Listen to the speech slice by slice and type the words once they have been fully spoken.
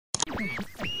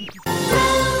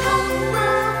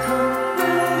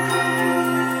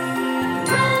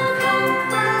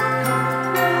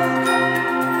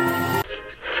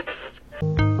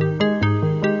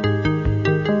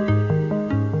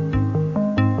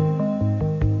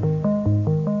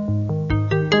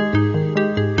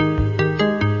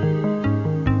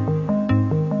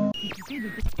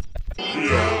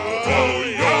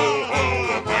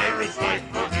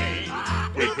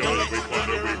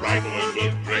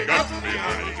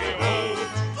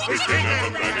King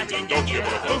of dragons and don't give a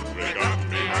hoot. They got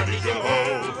me happy to ho.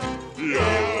 Yo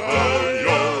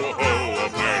ho, a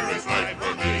pirate's life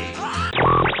for me.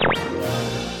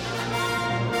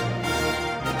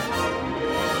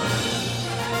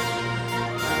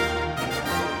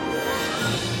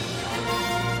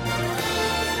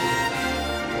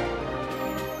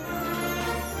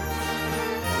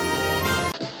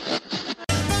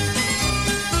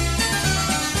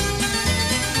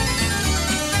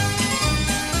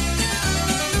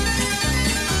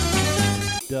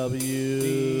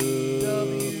 WDW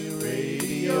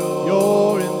Radio,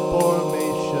 your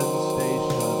information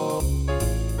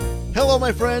station. Hello,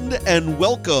 my friend, and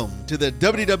welcome to the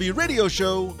WDW Radio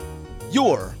Show,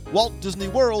 your Walt Disney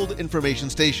World information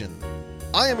station.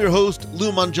 I am your host,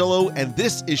 Lou Mangello, and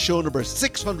this is show number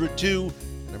 602.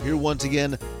 And I'm here once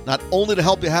again, not only to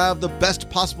help you have the best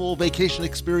possible vacation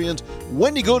experience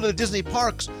when you go to the Disney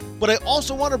parks, but I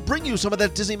also want to bring you some of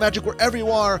that Disney magic wherever you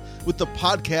are with the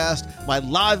podcast, my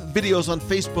live videos on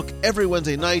Facebook every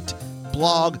Wednesday night,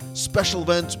 blog, special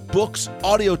events, books,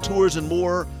 audio tours, and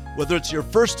more. Whether it's your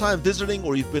first time visiting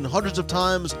or you've been hundreds of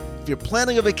times, if you're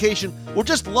planning a vacation or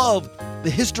just love the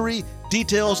history,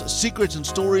 details, secrets, and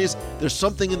stories, there's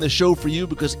something in the show for you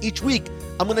because each week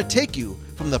I'm going to take you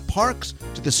from the parks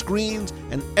to the screens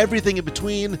and everything in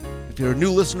between. If you're a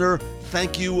new listener,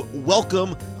 thank you.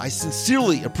 Welcome. I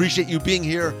sincerely appreciate you being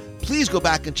here. Please go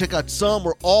back and check out some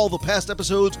or all the past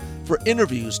episodes for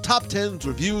interviews, top 10s,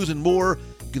 reviews, and more.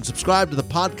 You can subscribe to the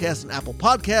podcast on Apple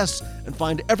Podcasts and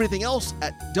find everything else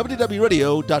at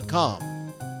WDWRadio.com.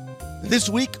 This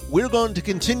week, we're going to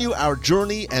continue our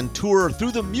journey and tour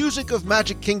through the music of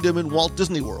Magic Kingdom in Walt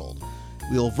Disney World.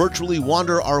 We'll virtually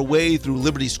wander our way through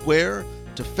Liberty Square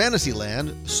to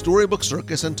Fantasyland, Storybook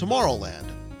Circus, and Tomorrowland.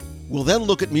 We'll then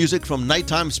look at music from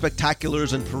nighttime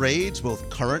spectaculars and parades, both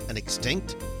current and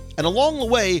extinct. And along the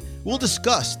way, we'll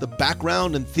discuss the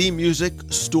background and theme music,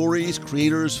 stories,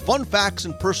 creators, fun facts,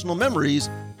 and personal memories.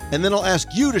 And then I'll ask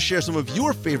you to share some of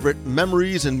your favorite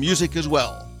memories and music as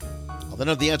well. I'll then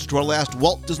have the answer to our last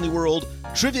Walt Disney World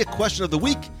Trivia Question of the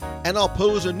Week, and I'll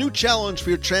pose a new challenge for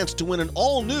your chance to win an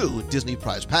all-new Disney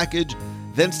Prize package.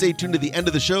 Then stay tuned to the end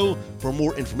of the show for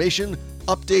more information,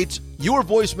 updates, your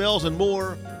voicemails, and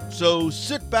more. So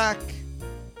sit back,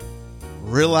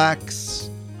 relax,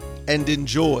 and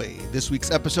enjoy this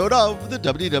week's episode of the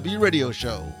WDW Radio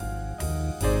Show.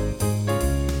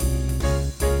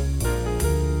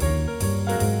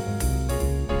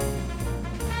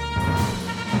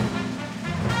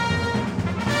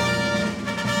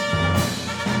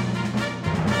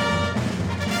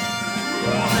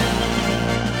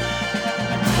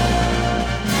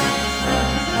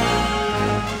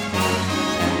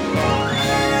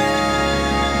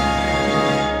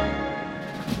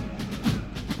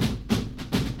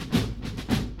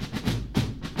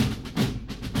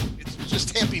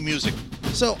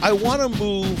 So I want to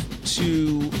move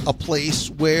to a place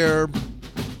where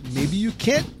maybe you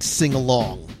can't sing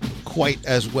along quite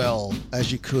as well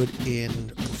as you could in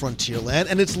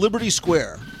Frontierland, and it's Liberty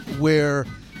Square, where,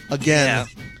 again,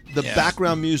 the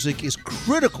background music is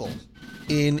critical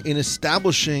in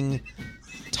establishing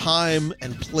time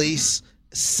and place,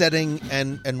 setting,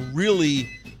 and really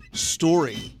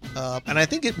story. And I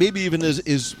think it maybe even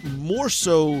is more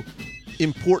so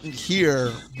important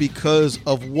here because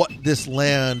of what this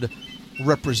land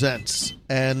represents.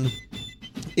 And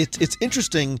it's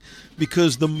interesting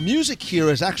because the music here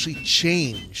has actually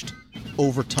changed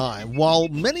over time. While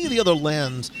many of the other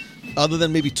lands, other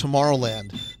than maybe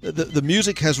Tomorrowland, the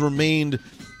music has remained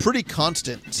pretty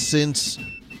constant since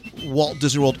Walt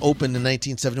Disney World opened in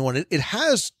 1971. It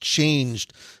has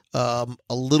changed a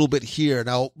little bit here.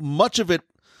 Now, much of it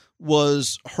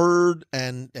was heard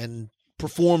and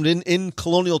performed in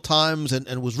colonial times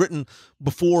and was written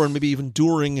before and maybe even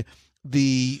during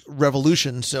the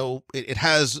Revolution. So it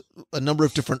has a number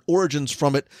of different origins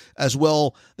from it as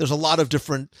well. There's a lot of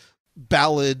different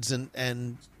ballads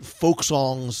and folk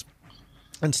songs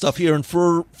and stuff here. And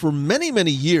for many,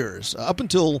 many years, up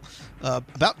until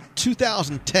about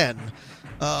 2010,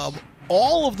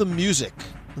 all of the music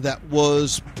that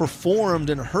was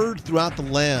performed and heard throughout the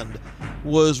land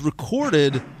was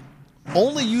recorded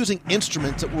only using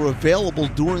instruments that were available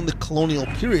during the colonial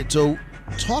period. So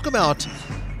talk about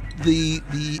the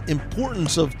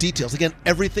importance of details. Again,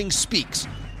 everything speaks.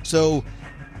 So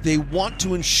they want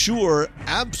to ensure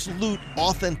absolute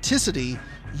authenticity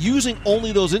using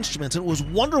only those instruments. And it was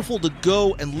wonderful to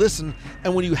go and listen.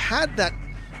 And when you had that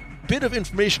bit of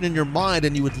information in your mind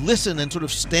and you would listen and sort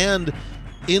of stand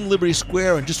in Liberty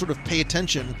Square and just sort of pay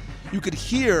attention, you could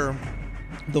hear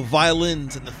the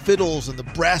violins and the fiddles and the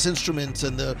brass instruments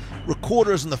and the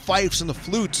recorders and the fifes and the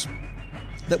flutes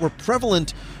that were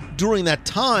prevalent during that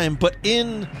time. But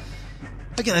again,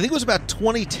 I think it was about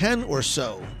 2010 or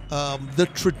so, the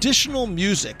traditional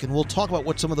music, and we'll talk about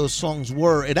what some of those songs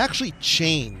were, it actually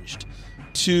changed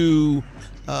to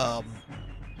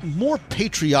more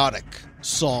patriotic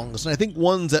songs. And I think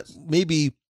ones that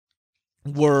maybe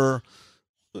were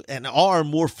and are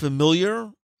more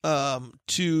familiar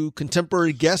to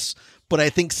contemporary guests, but I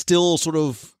think still sort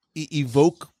of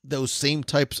evoke those same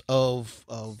types of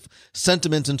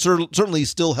sentiments, and certainly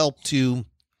still help to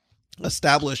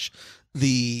establish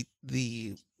the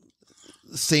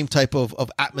same type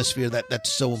of atmosphere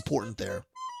that's so important there.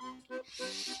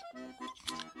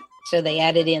 So they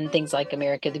added in things like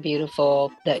America the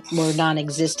Beautiful that were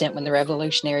non-existent when the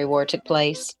Revolutionary War took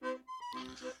place.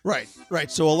 Right.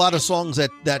 So a lot of songs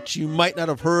that you might not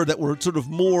have heard that were sort of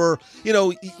more,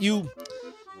 you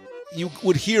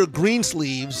would hear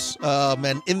Greensleeves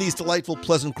and In These Delightful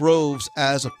Pleasant Groves,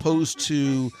 as opposed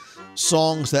to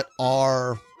songs that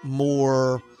are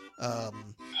more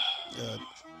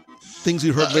things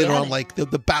you heard later on, like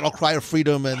the Battle Cry of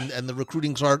Freedom and the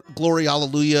Recruiting Czar, Glory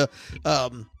Hallelujah.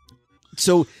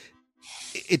 So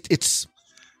it's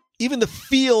even the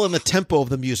feel and the tempo of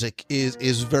the music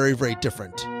is very, very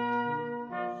different.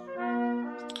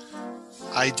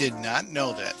 I did not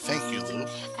know that. Thank you, Lou.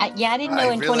 I didn't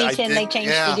know in 2010 they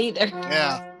changed it either.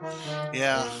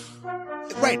 Yeah.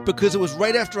 Right, because it was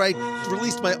right after I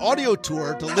released my audio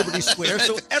tour to Liberty Square,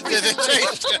 so everything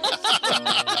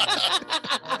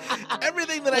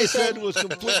that I said was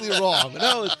completely wrong.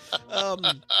 No,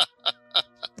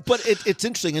 but it's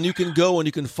interesting, and you can go and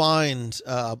you can find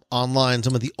online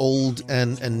some of the old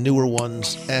and newer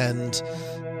ones, and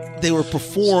they were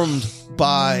performed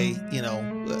by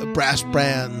brass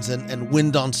bands and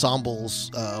wind ensembles.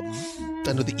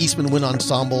 I know the Eastman Wind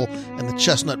Ensemble and the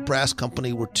Chestnut Brass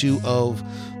Company were two of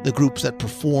the groups that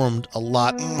performed a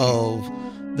lot of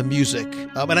the music.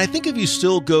 And I think if you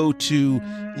still go to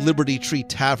Liberty Tree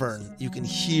Tavern, you can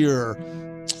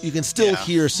still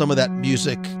hear some of that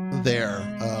music there.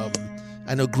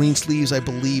 I know Greensleeves, I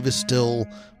believe, is still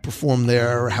performed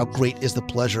there. How Great Is the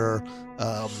Pleasure.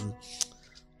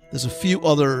 There's a few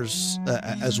others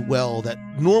as well that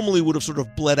normally would have sort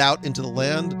of bled out into the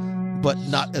land, but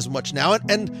not as much now.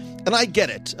 And I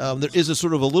get it. There is a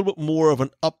sort of a little bit more of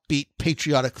an upbeat,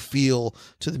 patriotic feel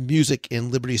to the music in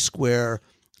Liberty Square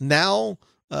now,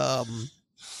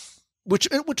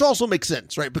 which also makes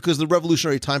sense, right? Because the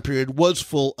revolutionary time period was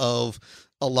full of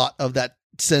a lot of that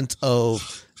sense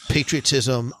of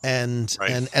patriotism and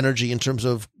energy in terms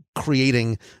of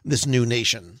creating this new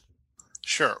nation.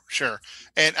 Sure.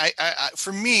 And I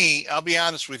for me, I'll be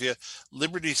honest with you,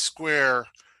 Liberty Square,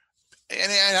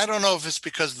 and I don't know if it's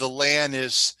because the land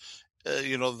is,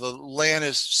 the land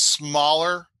is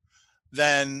smaller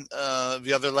than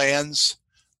the other lands.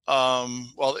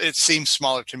 Well, it seems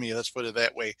smaller to me. Let's put it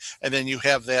that way. And then you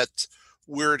have that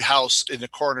weird house in the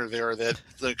corner there that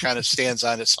kind of stands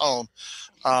on its own.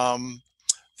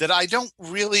 That I don't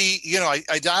really, I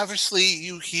obviously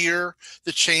you hear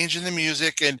the change in the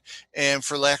music, and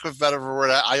for lack of a better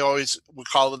word, I always would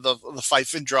call it the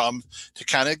fife and drum to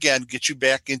kind of, again, get you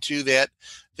back into that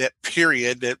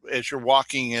period that as you're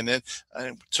walking in it,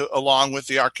 along with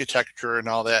the architecture and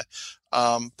all that.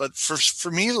 But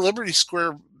for me, the Liberty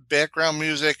Square background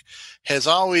music has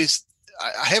always,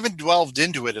 I haven't delved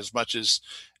into it as much as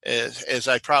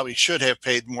I probably should have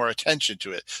paid more attention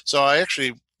to it. So I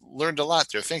actually learned a lot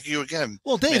there. Thank you again.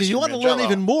 Well, Dave, if you want to learn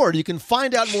even more, you can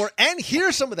find out more and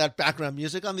hear some of that background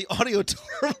music on the audio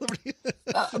tour.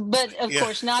 But of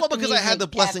course not. Well, because I had the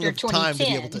blessing of time to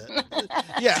be able to.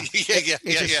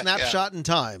 It's a snapshot in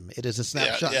time. It is a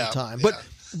snapshot in time.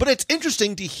 But it's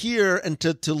interesting to hear and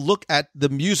to look at the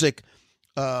music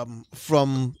from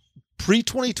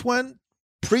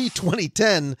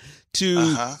pre-2010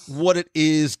 to what it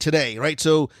is today, right?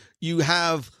 So you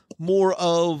have more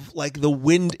of like the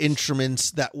wind instruments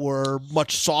that were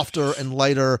much softer and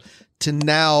lighter, to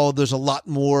now there's a lot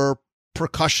more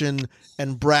percussion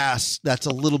and brass that's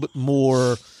a little bit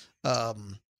more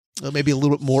maybe a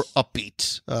little bit more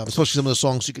upbeat, especially some of the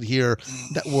songs you could hear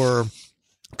that were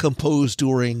composed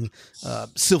during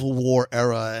Civil War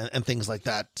era and things like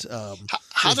that.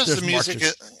 How does the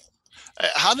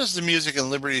music in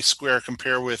Liberty Square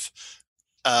compare with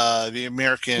the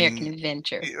American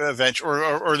Adventure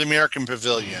or the American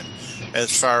Pavilion,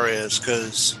 as far as,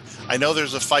 because I know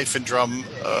there's a fife and drum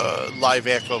live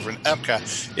act over in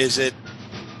Epcot.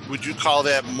 Would you call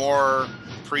that more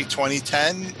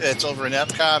pre-2010. It's over in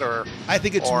Epcot, or I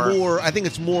think it's more. I think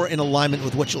it's more in alignment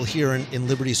with what you'll hear in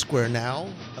Liberty Square now.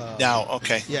 Now,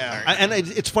 okay, yeah, right. and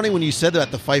it's funny when you said that,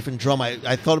 the fife and drum.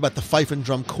 I thought about the fife and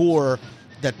drum corps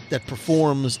that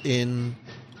performs in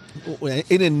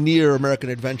a near American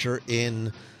Adventure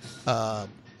in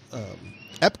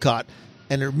Epcot,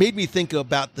 and it made me think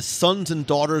about the Sons and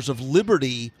Daughters of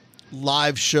Liberty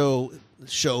live show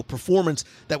performance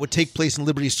that would take place in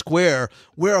Liberty Square,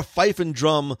 where a fife and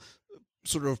drum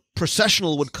sort of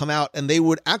processional would come out, and they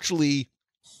would actually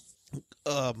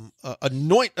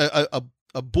anoint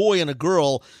a boy and a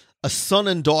girl, a son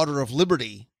and daughter of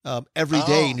Liberty, every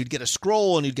day, and you'd get a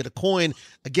scroll and you'd get a coin.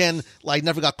 Again, I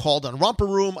never got called on Romper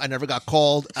Room. I never got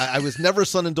called. I was never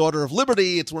son and daughter of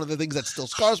Liberty. It's one of the things that still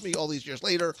scars me all these years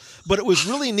later. But it was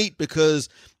really neat because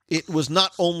it was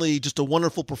not only just a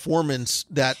wonderful performance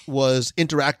that was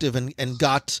interactive and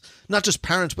got not just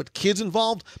parents but kids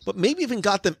involved, but maybe even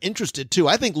got them interested too.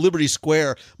 I think Liberty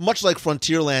Square, much like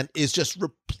Frontierland, is just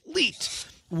replete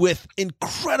with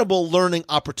incredible learning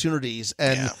opportunities.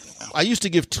 And I used to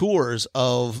give tours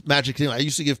of Magic Kingdom. I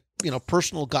used to give,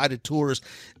 personal guided tours,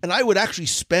 and I would actually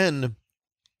spend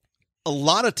a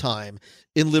lot of time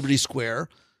in Liberty Square,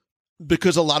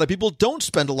 because a lot of people don't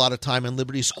spend a lot of time in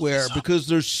Liberty Square because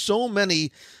there's so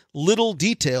many little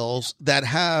details that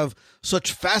have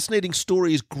such fascinating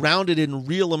stories grounded in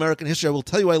real American history. I will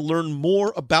tell you, I learned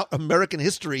more about American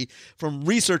history from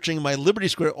researching my Liberty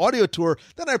Square audio tour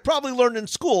than I probably learned in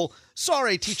school.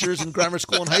 Sorry, teachers in grammar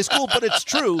school and high school, but it's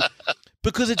true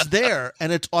because it's there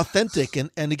and it's authentic.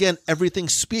 And again, everything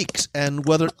speaks. And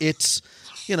whether it's,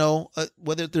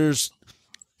 whether there's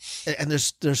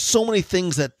so many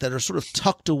things that are sort of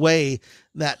tucked away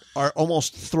that are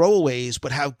almost throwaways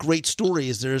but have great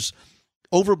stories. There's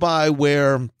over by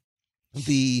where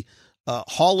the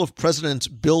Hall of Presidents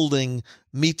building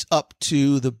meets up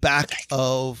to the back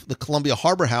of the Columbia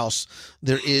Harbor House.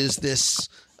 There is this,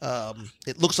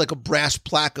 it looks like a brass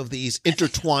plaque of these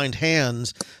intertwined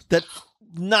hands that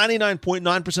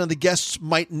 99.9% of the guests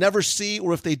might never see,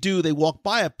 or if they do, they walk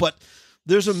by it. But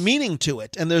there's a meaning to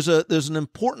it, and there's an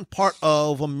important part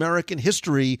of American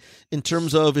history in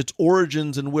terms of its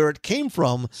origins and where it came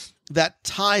from that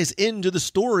ties into the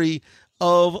story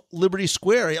of Liberty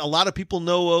Square. A lot of people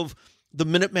know of the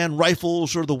Minuteman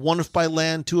rifles or the 1 if by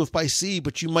land, 2 if by sea,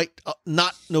 but you might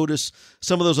not notice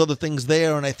some of those other things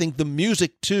there. And I think the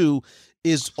music too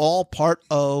is all part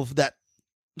of that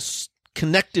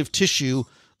connective tissue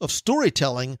of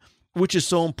storytelling, which is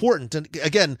so important. And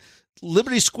again,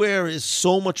 Liberty Square is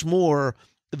so much more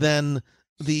than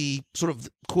the sort of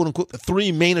quote unquote the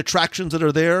 3 main attractions that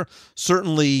are there,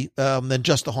 certainly than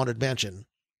just the Haunted Mansion.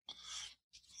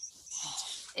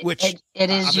 Which it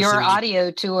is your audio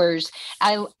tours.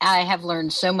 I have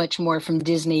learned so much more from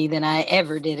Disney than I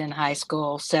ever did in high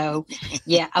school. So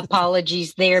yeah,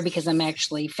 apologies there, because I'm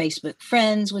actually Facebook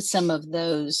friends with some of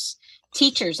those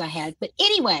teachers I had. But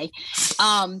anyway,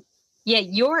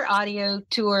 your audio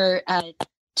tour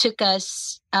took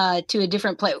us to a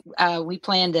different place. We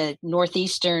planned a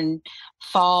Northeastern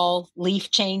fall leaf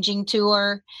changing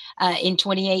tour in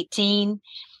 2018.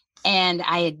 And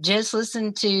I had just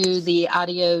listened to the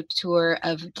audio tour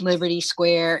of Liberty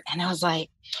Square, and I was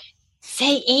like,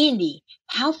 say, Andy,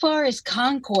 how far is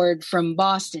Concord from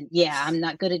Boston? Yeah, I'm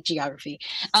not good at geography.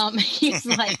 He's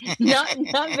like,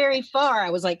 not very far. I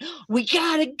was like, we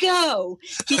gotta go,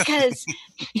 because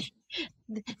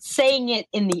saying it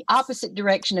in the opposite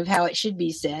direction of how it should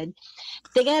be said,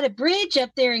 they got a bridge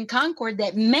up there in Concord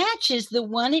that matches the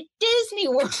one at Disney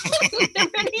World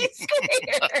Liberty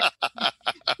Square.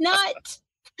 Not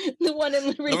the one in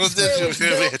Liberty Square was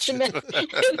built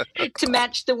to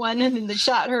match the one in the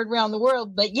shot heard around the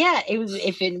world. But yeah, it was.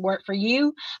 If it weren't for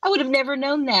you, I would have never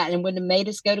known that, and would have made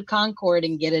us go to Concord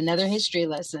and get another history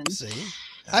lesson. See?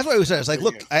 That's what I was saying. I was like,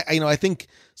 look, I think,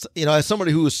 as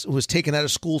somebody who was taken out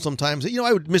of school sometimes,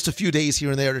 I would miss a few days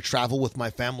here and there to travel with my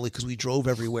family because we drove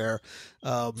everywhere.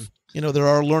 There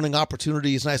are learning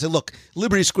opportunities. And I said, look,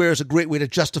 Liberty Square is a great way to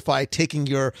justify taking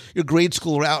your grade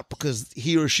schooler out, because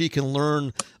he or she can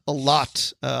learn a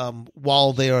lot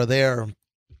while they are there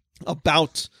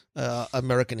about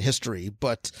American history.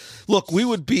 But look, we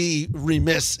would be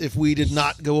remiss if we did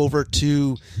not go over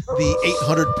to the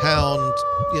 800-pound,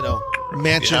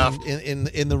 mansion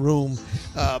in the room.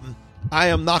 I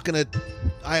am not gonna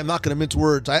mince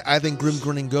words. I think Grim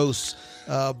Grinning Ghosts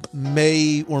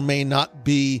may or may not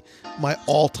be my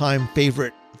all-time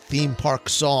favorite theme park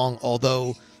song,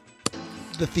 although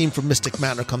the theme from Mystic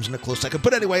Manor comes in a close second.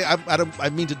 But anyway, I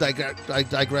mean to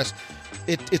digress.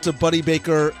 It's a Buddy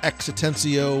Baker ex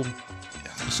Atencio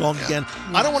song Yeah. again.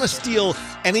 I don't want to steal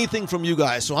anything from you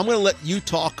guys, so I'm going to let you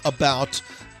talk about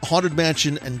Haunted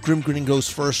Mansion and Grim Grinning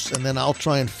Ghost first, and then I'll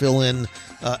try and fill in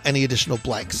any additional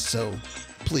blanks. So,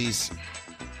 please.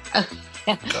 Go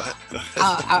ahead.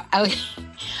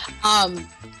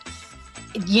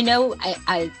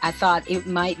 I thought it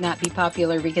might not be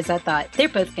popular because I thought they're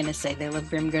both going to say they love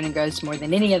Grim Grinning Ghost more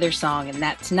than any other song, and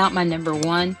that's not my number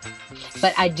one.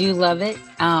 But I do love it.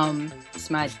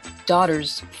 It's my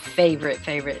daughter's favorite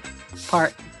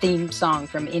theme song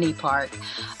from any park.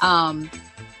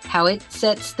 How it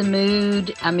sets the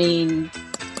mood. I mean,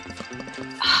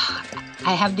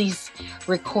 I have these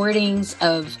recordings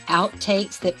of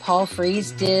outtakes that Paul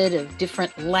Frees did of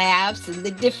different laughs and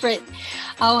the different.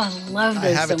 Oh, I love those.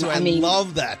 I have it too. I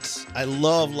love that. I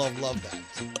love that.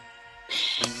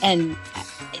 And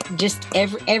just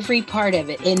every part of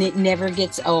it, and it never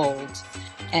gets old.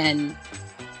 And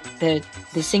the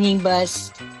singing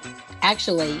bus.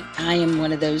 Actually, I am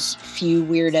one of those few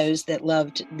weirdos that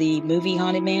loved the movie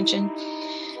Haunted Mansion.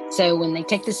 So when they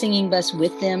take the singing bus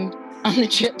with them on the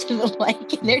trip to the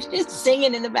lake, and they're just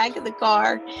singing in the back of the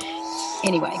car.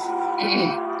 Anyway,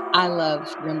 I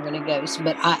love Grim Grinning Ghost,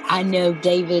 but I know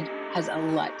David has a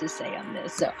lot to say on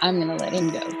this, so I'm going to let him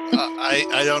go.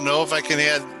 I don't know if I can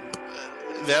add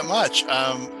that much.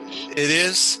 It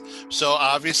is, so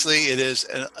obviously it is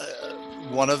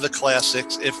one of the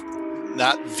classics, if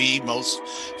not the most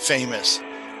famous.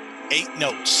 8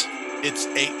 notes. It's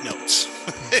 8 notes.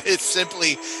 It's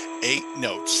simply 8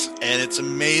 notes, and it's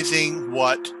amazing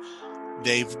what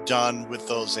they've done with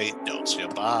those 8 notes. You know,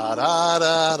 ba da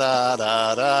da da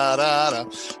da da da.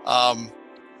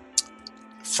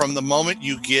 From the moment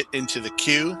you get into the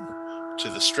queue to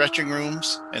the stretching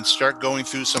rooms and start going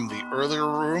through some of the earlier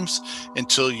rooms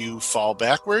until you fall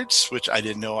backwards, which I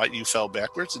didn't know you fell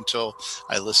backwards until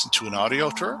I listened to an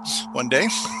audio tour one day.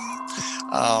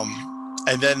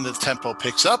 And then the tempo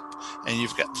picks up, and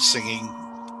you've got the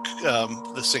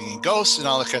singing ghosts and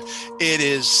all that kind. It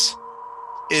is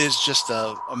just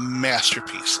a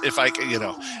masterpiece. If I can,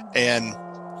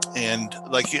 and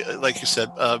like you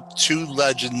said, 2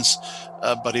 legends,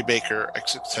 Buddy Baker,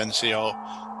 ex Extensio.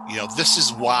 This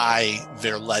is why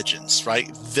they're legends, right?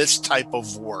 This type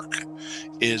of work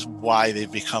is why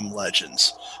they've become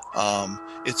legends.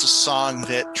 It's a song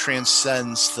that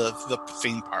transcends the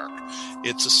theme park.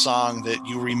 It's a song that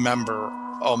you remember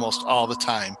almost all the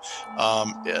time.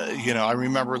 I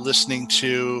remember listening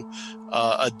to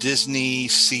a Disney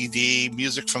CD,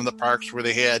 Music from the Parks, where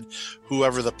they had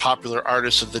whoever the popular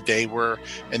artists of the day were,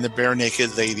 and the Bare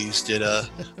Naked Ladies did a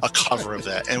cover of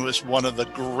that. And it was one of the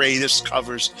greatest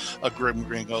covers of Grim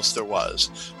Grinning Ghost there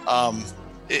was. I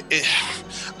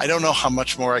don't know how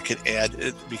much more I could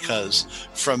add, because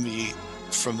from the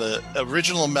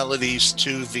original melodies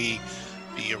to the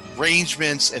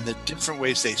arrangements and the different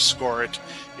ways they score it,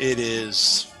 it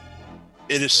is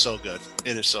so good.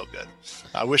 It is so good.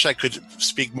 I wish I could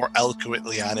speak more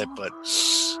eloquently on it, but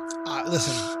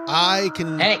listen, I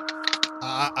can. Hey.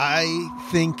 I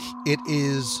think it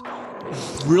is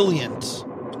brilliant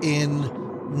in,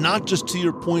 not just to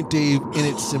your point, Dave, in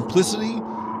its simplicity,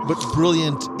 but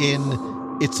brilliant in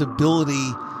its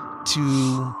ability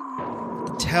to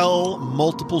tell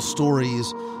multiple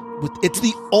stories. It's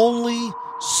the only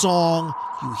song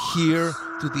you hear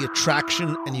through the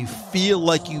attraction and you feel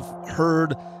like you've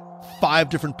heard 5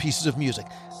 different pieces of music.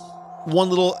 One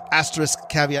little asterisk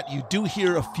caveat: you do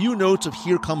hear a few notes of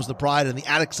Here Comes the Bride in the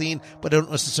attic scene, but I don't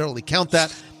necessarily count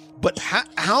that. But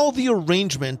how the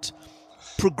arrangement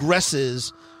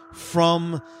progresses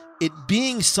from it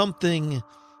being something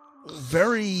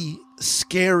very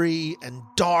scary and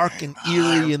dark and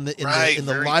eerie in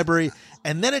the library,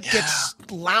 and then it gets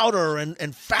louder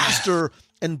and faster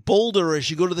and bolder as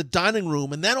you go to the dining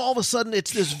room, and then all of a sudden it's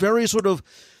this very sort of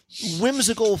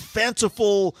whimsical,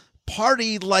 fanciful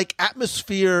party-like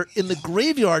atmosphere in the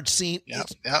graveyard scene.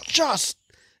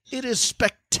 It is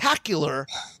spectacular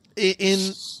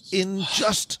in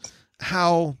just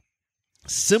how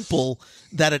simple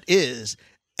that it is.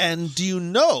 And did you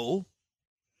know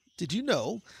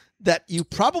that you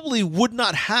probably would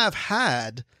not have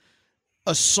had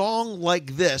a song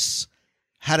like this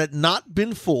had it not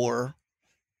been for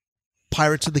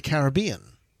Pirates of the Caribbean?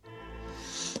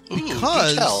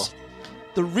 Because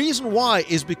the reason why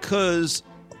is because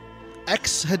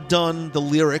X had done the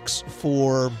lyrics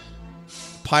for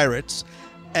Pirates,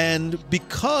 and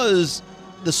because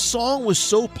the song was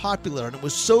so popular and it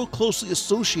was so closely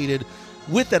associated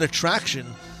with that attraction,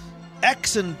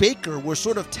 X and Baker were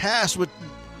sort of tasked with,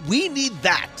 we need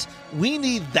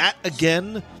that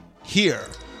again here.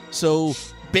 So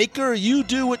Baker, you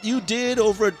do what you did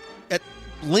over at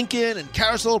Lincoln and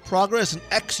Carousel of Progress and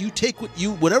X, you take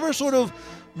whatever sort of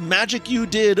magic you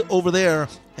did over there,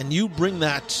 and you bring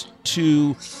that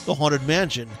to the Haunted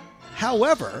Mansion.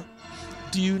 However,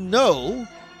 do you know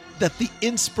that the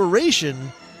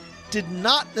inspiration did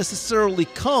not necessarily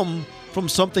come from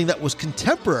something that was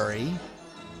contemporary,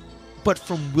 but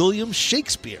from William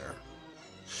Shakespeare?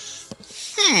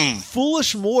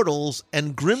 Foolish mortals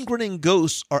and grim grinning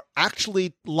ghosts are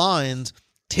actually lines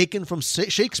taken from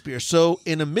Shakespeare. So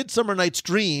in A Midsummer Night's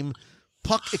Dream,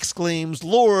 Puck exclaims,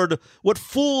 "Lord, what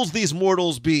fools these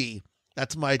mortals be."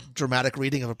 That's my dramatic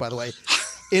reading of it, by the way.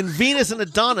 In Venus and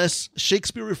Adonis,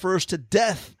 Shakespeare refers to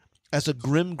death as a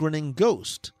grim grinning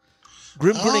ghost.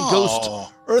 Grim grinning ghost,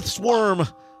 earth's worm,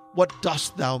 what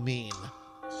dost thou mean?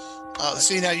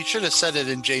 See, now you should have said it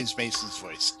in James Mason's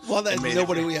voice. Well,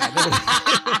 nobody. Because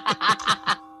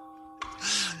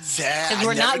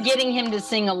we're not getting him to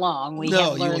sing along.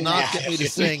 No, you will not get me to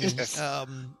sing.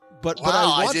 But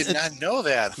I did not know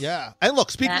that. Yeah, and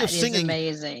look, speaking of singing,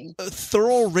 amazing.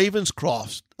 Thurl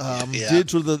Ravenscroft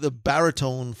did sort of the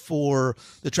baritone for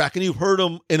the track, and you've heard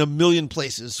him in a million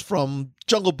places, from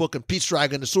Jungle Book and Pete's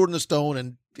Dragon to Sword in the Stone,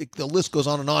 and the list goes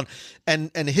on and on.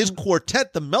 And his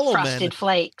quartet, the Mellow Men, Frosted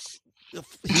Flakes.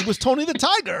 He was Tony the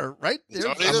Tiger, right?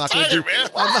 I'm not going to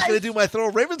do my Thurl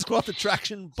Ravenscroft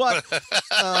attraction, but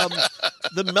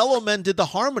the Mellow Men did the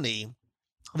harmony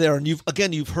there, and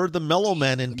you've heard the Mellow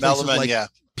Men in places like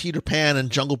Peter Pan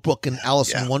and Jungle Book and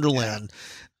Alice in Wonderland,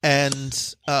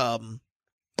 and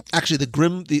actually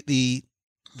the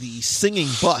singing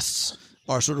busts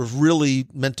are sort of really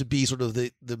meant to be sort of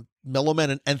the Mellow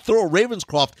Men, and Thurl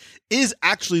Ravenscroft is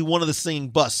actually one of the singing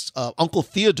busts. Uncle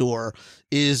Theodore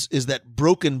is that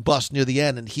broken bust near the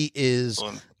end, and he is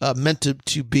meant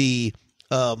to be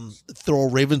Thurl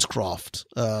Ravenscroft.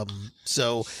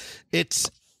 So it's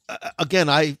again,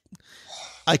 I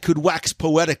could wax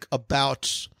poetic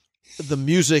about the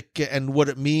music and what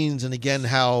it means, and again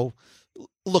how.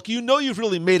 Look, you've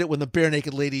really made it when the Bare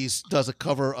Naked Ladies does a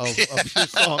cover of your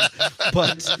song,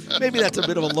 but maybe that's a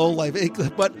bit of a low life.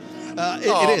 But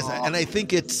it is, and I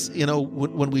think it's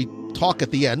when we talk at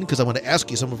the end, because I want to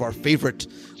ask you some of our favorite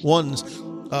ones.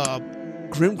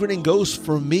 Grim Grinning Ghost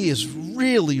for me is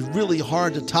really, really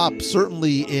hard to top.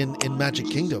 Certainly in Magic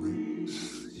Kingdom.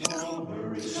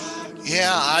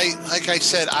 Yeah. Like I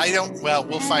said, I don't. Well,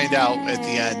 we'll find out at the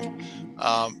end.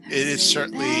 It is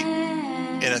certainly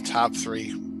in a top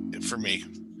 3 for me.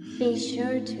 Be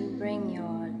sure to bring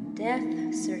your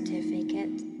death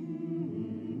certificate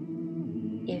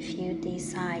if you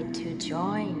decide to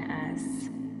join us.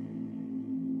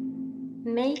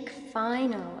 Make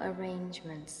final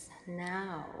arrangements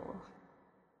now.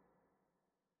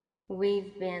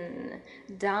 We've been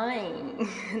dying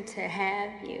to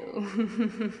have you.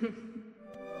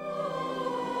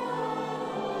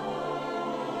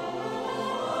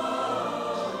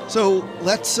 So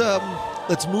let's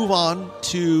move on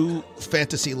to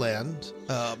Fantasyland,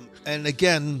 and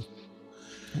again,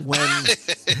 when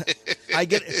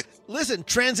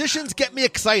transitions get me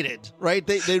excited, right?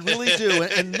 They really do,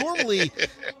 and normally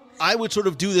I would sort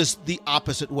of do this the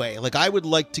opposite way. Like I would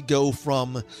like to go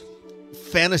from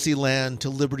Fantasyland to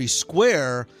Liberty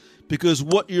Square, because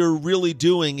what you're really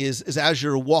doing is as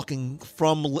you're walking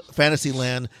from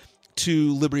Fantasyland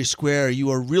to Liberty Square,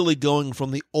 you are really going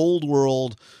from the old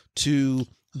world to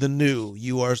the new.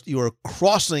 You are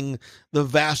crossing the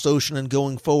vast ocean and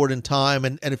going forward in time.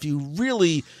 And if you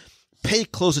really pay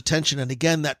close attention, and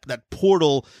again, that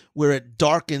portal where it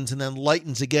darkens and then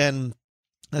lightens again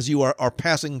as you are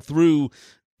passing through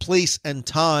place and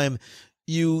time,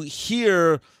 you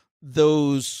hear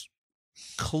those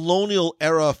colonial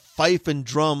era fife and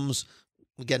drums,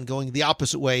 again, going the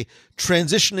opposite way,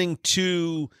 transitioning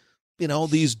to,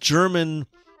 these German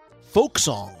folk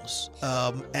songs,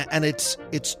 and it's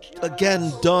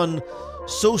again done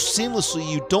so seamlessly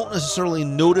you don't necessarily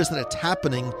notice that it's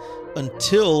happening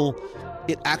until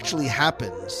it actually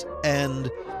happens. And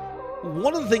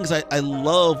one of the things I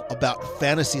love about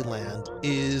Fantasyland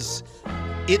is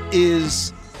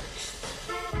it's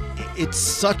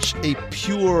such a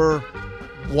pure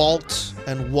Walt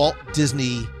and Walt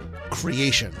Disney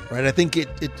creation, right? I think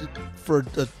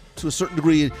to a certain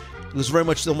degree, it was very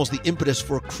much almost the impetus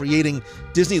for creating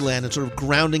Disneyland and sort of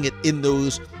grounding it in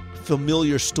those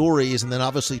familiar stories, and then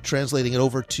obviously translating it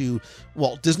over to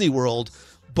Walt Disney World.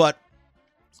 But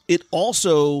it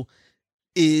also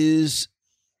is,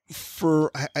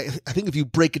 I think if you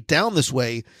break it down this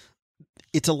way,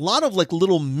 it's a lot of like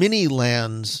little mini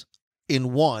lands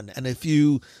in one. And if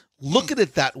you look at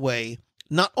it that way,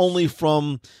 not only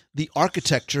from the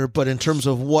architecture, but in terms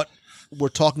of what we're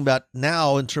talking about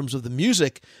now in terms of the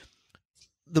music,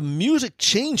 the music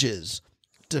changes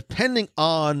depending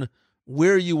on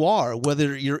where you are,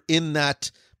 whether you're in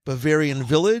that Bavarian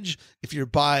village, if you're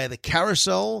by the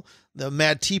carousel, the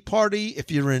Mad Tea Party,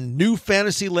 if you're in New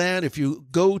Fantasyland, if you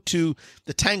go to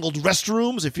the Tangled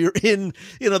Restrooms, if you're in,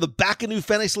 the back of New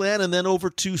Fantasyland and then over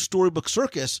to Storybook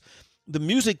Circus, the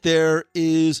music there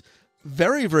is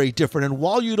very, very different. And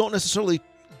while you don't necessarily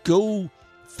go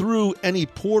through any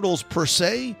portals per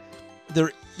se,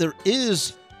 there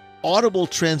is audible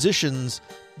transitions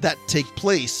that take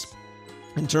place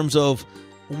in terms of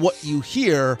what you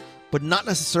hear, but not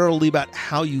necessarily about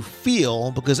how you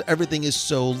feel, because everything is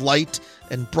so light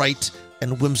and bright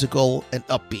and whimsical and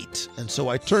upbeat. And so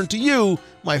I turn to you,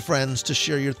 my friends, to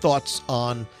share your thoughts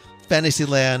on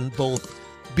Fantasyland, both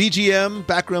BGM,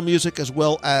 background music, as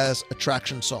well as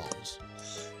attraction songs.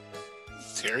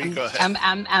 Terry, go ahead.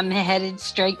 I'm headed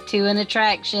straight to an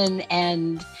attraction,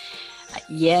 and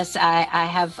yes, I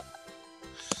have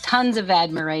tons of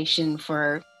admiration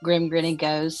for Grim Grinning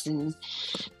Ghosts and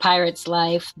Pirate's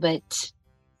Life, but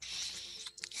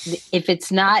if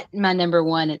it's not my number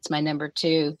one, it's my number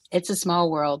two. It's A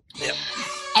Small World. Yep.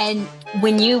 And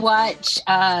when you watch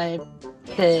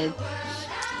the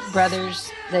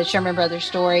Sherman Brothers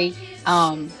story,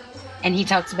 and he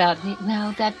talks about,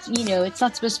 no, that's, it's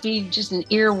not supposed to be just an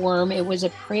earworm. It was a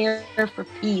prayer for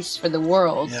peace for the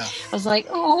world. Yeah. I was like,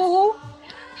 oh,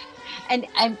 and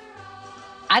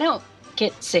I don't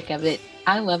get sick of it.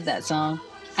 I love that song.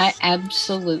 I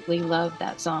absolutely love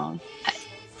that song.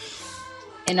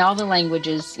 In all the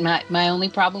languages, my only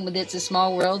problem with It's a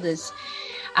Small World is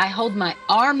I hold my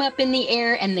arm up in the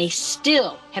air and they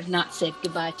still have not said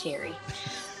goodbye, Terry.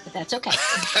 But that's okay.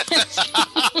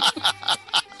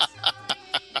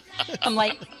 I'm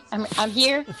like, I'm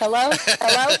here. Hello?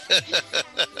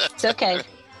 It's okay.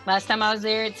 Last time I was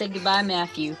there, it said goodbye,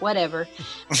 Matthew. Whatever.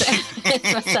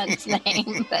 It's my son's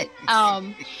name. But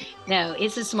no,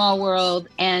 It's a Small World,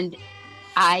 and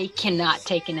I cannot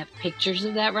take enough pictures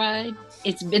of that ride.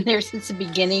 It's been there since the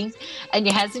beginning, and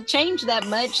it hasn't changed that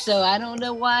much. So I don't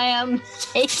know why I'm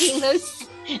taking those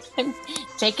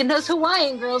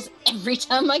Hawaiian girls every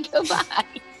time I go by.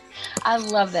 I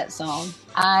love that song.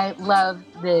 I love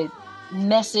the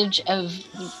message of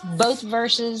both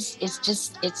verses.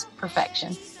 It's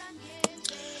perfection.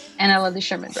 And I love the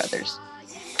Sherman Brothers.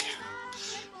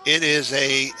 It is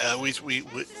we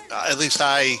at least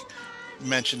I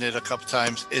mentioned it a couple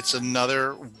times. It's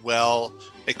another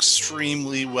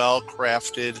extremely well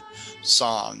crafted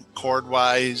song. Chord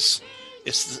wise,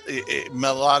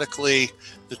 melodically,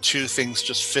 the two things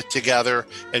just fit together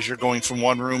as you're going from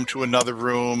one room to another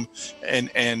room,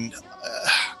 and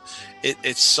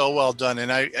it's so well done.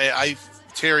 And I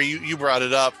Terry, you brought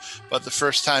it up, but the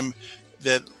first time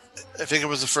that I think it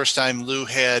was the first time Lou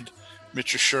had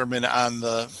Mr. Sherman on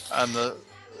the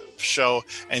show,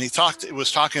 and he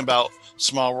was talking about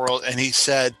Small World, and he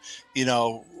said,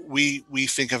 we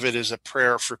think of it as a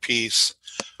prayer for peace.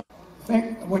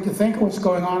 What you think of what's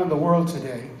going on in the world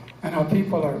today, and how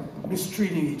people are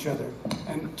mistreating each other,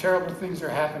 and terrible things are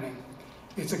happening.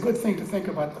 It's a good thing to think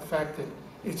about the fact that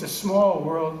it's a small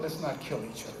world. Let's not kill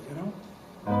each other,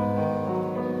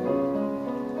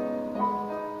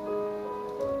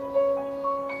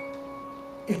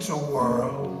 It's a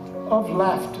world of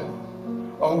laughter,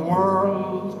 a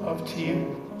world of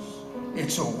tears.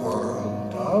 It's a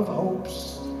world of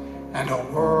hopes and a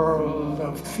world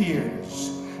of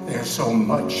fears. There's so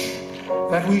much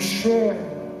that we share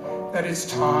that it's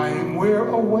time we're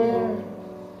aware.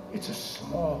 It's a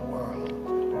small world.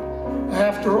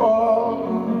 After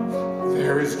all,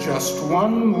 there is just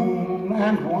one moon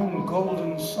and one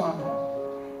golden sun,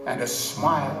 and a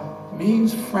smile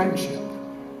means friendship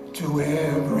to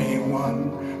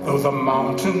everyone. Though the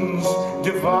mountains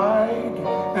divide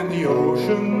and the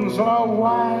oceans are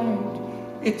wide,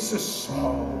 it's a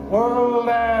small world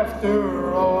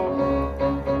after all.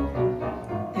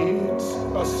 It's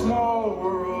a small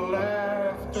world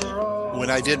after all. When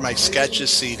I did my sketches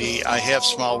CD, I have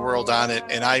Small World on it,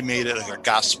 and I made it like a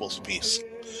gospel piece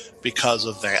because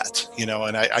of that,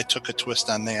 and I took a twist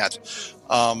on that.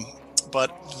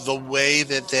 But the way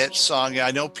that song,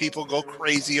 I know people go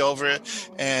crazy over it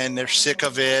and they're sick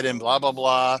of it and blah, blah,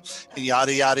 blah, and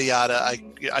yada, yada, yada.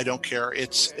 I don't care.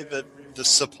 It's the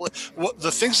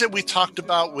things that we talked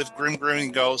about with Grim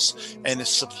Grinning Ghosts and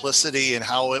its simplicity and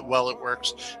how it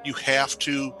works. You have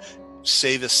to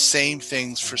say the same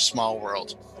things for Small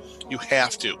World. You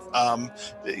have to.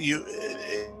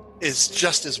 It's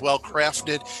just as well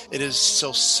crafted. It is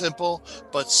so simple,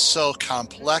 but so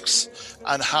complex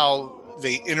on how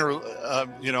they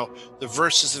the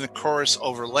verses and the chorus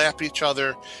overlap each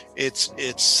other.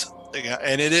 It's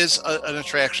And it is an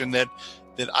attraction that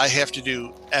I have to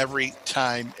do every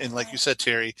time. And like you said,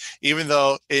 Terry, even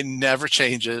though it never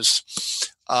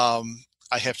changes, I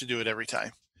have to do it every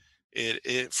time.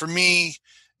 It for me,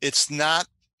 it's not.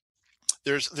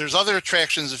 There's other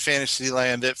attractions in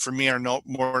Fantasyland that for me are no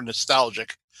more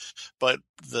nostalgic, but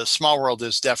the Small World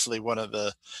is definitely one of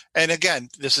the. And again,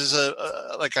 this is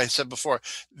like I said before,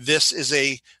 this is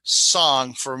a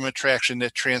song from an attraction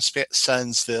that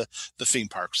transcends the theme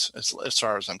parks as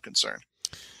far as I'm concerned.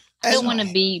 I don't want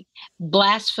to be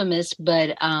blasphemous,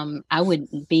 but I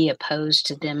wouldn't be opposed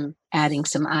to them adding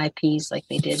some IPs like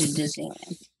they did in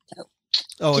Disneyland.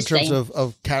 So, in terms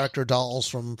of character dolls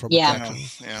from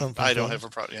attractions. From I don't have a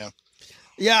problem. Yeah.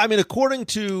 Yeah, I mean, according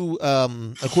to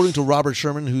Robert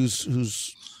Sherman,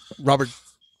 who's Robert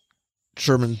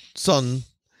Sherman's son,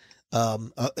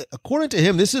 according to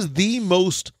him, this is the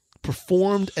most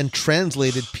performed and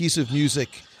translated piece of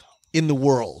music in the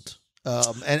world.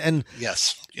 And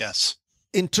yes.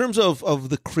 In terms of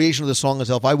the creation of the song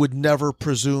itself, I would never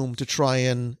presume to try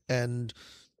and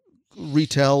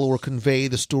retell or convey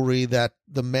the story that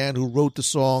the man who wrote the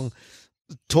song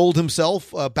told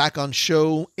himself back on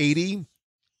show 80.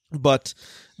 But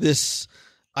this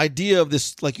idea of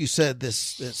this, like you said, this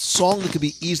song that could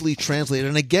be easily translated.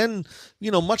 And again,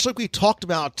 much like we talked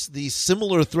about the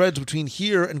similar threads between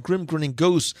here and Grim Grinning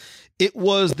Ghosts, it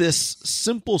was this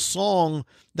simple song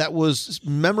that was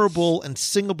memorable and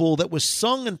singable, that was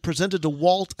sung and presented to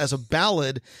Walt as a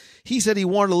ballad. He said he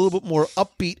wanted a little bit more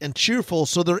upbeat and cheerful,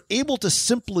 so they're able to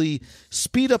simply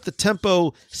speed up the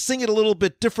tempo, sing it a little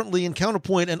bit differently in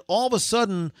counterpoint, and all of a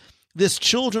sudden, this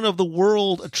Children of the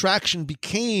World attraction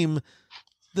became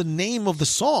the name of the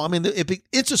song. I mean,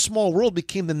 It's a Small World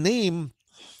became the name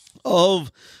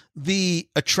of the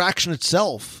attraction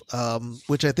itself,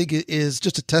 which I think is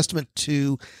just a testament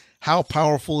to how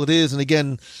powerful it is. And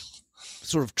again,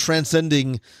 sort of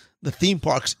transcending the theme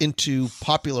parks into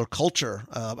popular culture.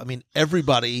 I mean,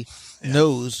 everybody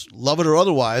knows, love it or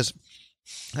otherwise,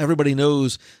 everybody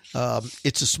knows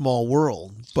It's a Small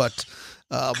World. But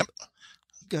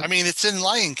I mean, it's in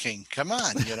Lion King. Come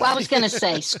on. Well, I was going to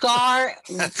say, Scar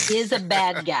is a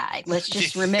bad guy. Let's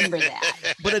just remember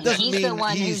that. But it doesn't mean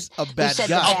he's a bad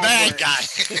guy. A bad guy.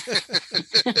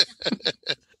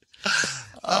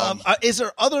 Is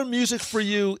there other music for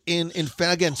you in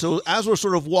again? So as we're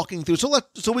sort of walking through, so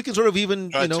we can sort of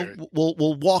even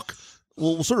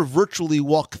we'll sort of virtually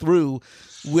walk through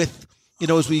with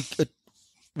as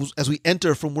we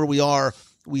enter from where we are.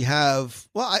 We have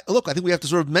I think we have to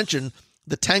sort of mention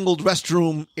the Tangled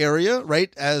restroom area,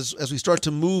 right? As we start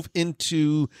to move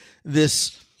into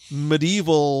this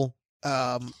medieval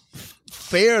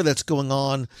fair that's going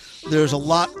on, there's a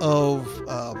lot of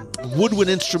woodwind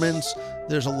instruments.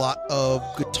 There's a lot of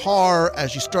guitar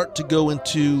as you start to go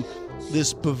into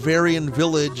this Bavarian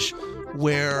village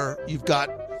where you've got,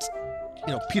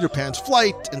 Peter Pan's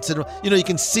flight, and you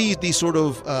can see these sort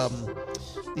of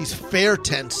these fair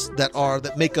tents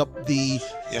that make up the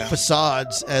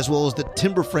facades, as well as the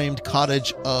timber-framed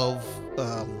cottage of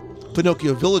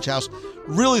Pinocchio Village House,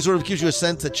 really sort of gives you a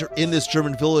sense that you're in this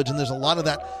German village, and there's a lot of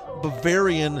that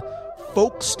Bavarian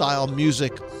folk-style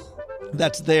music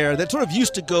that's there that sort of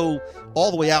used to go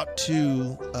all the way out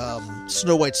to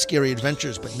Snow White's Scary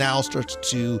Adventures, but now starts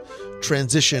to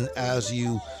transition as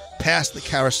you pass the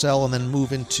carousel and then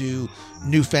move into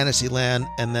New Fantasyland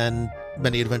and then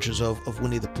Many Adventures of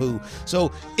Winnie the Pooh.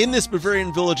 So in this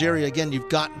Bavarian village area, again, you've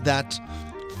got that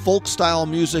folk style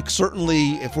music.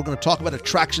 Certainly, if we're going to talk about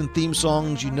attraction theme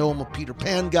songs, I'm a Peter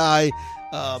Pan guy.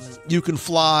 You Can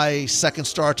Fly, Second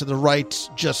Star to the Right,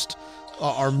 just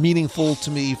are meaningful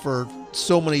to me for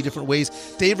so many different ways.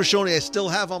 Dave Rashoni, I still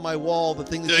have on my wall the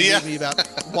thing that you gave me about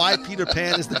why Peter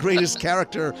Pan is the greatest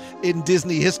character in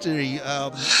Disney history,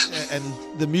 and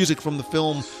the music from the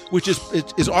film, which is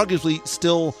arguably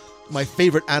still my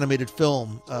favorite animated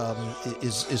film,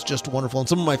 is just wonderful, and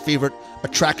some of my favorite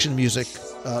attraction music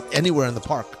anywhere in the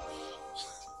park.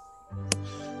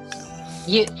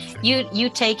 You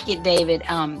take it, David.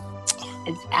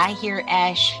 I hear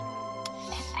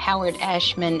Howard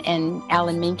Ashman and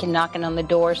Alan Menken knocking on the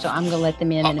door, so I'm going to let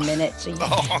them in a minute. So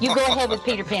you go ahead with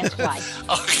Peter Pan's flight.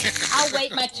 Okay. I'll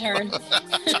wait my turn.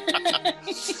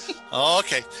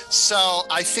 Okay. So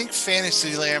I think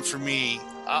Fantasyland for me,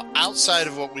 outside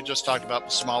of what we just talked about,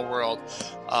 the Small World,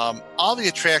 all the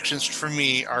attractions for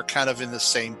me are kind of in the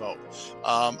same boat.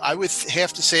 I would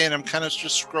have to say, and I'm kind of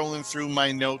just scrolling through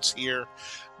my notes here,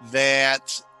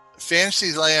 that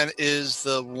Fantasyland is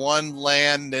the one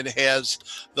land that has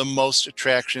the most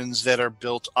attractions that are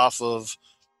built off of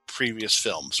previous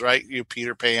films, right?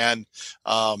 Peter Pan,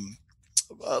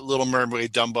 Little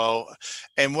Mermaid, Dumbo.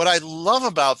 And what I love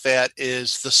about that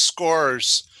is the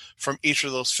scores from each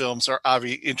of those films are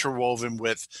obviously interwoven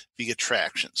with the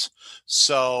attractions.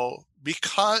 So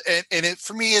because and it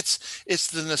for me it's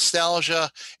the nostalgia,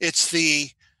 it's the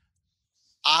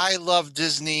I love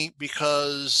Disney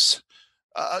because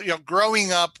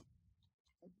growing up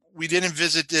we didn't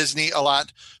visit Disney a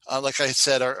lot. Like I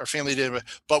said, our family did,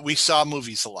 but we saw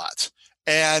movies a lot.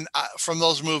 And from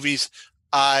those movies,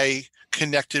 I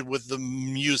connected with the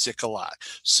music a lot.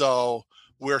 So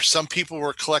where some people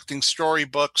were collecting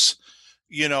storybooks,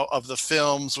 of the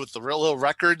films with the real little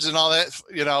records and all that,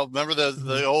 remember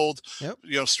the old,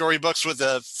 Yep. Storybooks with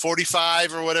the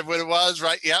 45 or whatever it was,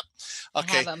 right? Yep.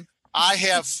 Okay. I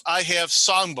have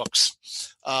songbooks,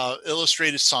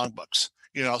 illustrated songbooks.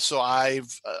 So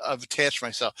I've attached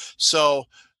myself. So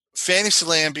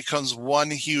Fantasyland becomes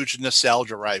one huge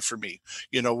nostalgia ride for me.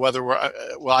 Whether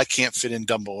I can't fit in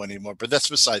Dumbo anymore, but that's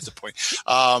besides the point.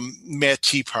 Mad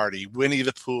Tea Party, Winnie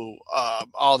the Pooh,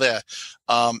 all that,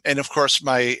 and of course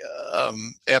my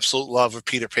absolute love of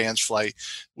Peter Pan's Flight,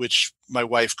 which my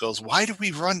wife goes, "Why do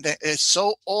we run that? It's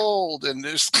so old." And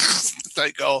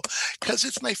I go, "Because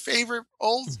it's my favorite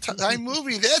old time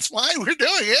movie. That's why we're doing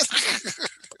it."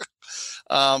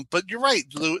 But you're right,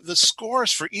 Lou. The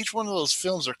scores for each one of those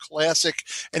films are classic,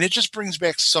 and it just brings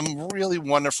back some really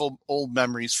wonderful old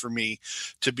memories for me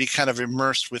to be kind of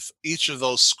immersed with each of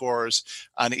those scores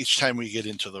on each time we get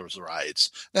into those rides.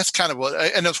 That's kind of what,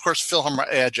 and of course,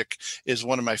 Philharmagic is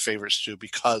one of my favorites too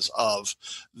because of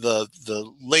the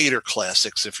later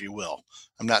classics, if you will.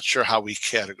 I'm not sure how we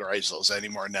categorize those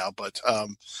anymore now, but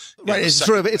right, it's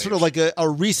sort of like a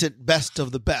recent best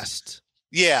of the best.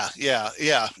 Yeah.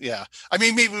 I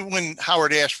mean, maybe when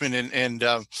Howard Ashman and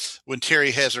when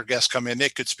Terry has her guests come in, they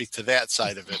could speak to that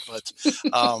side of it.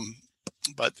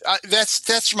 But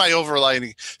that's my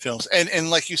overriding films. And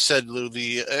like you said, Lou,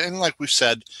 and like we've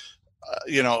said,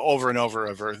 over and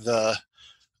over,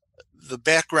 the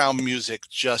background music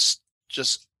just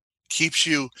keeps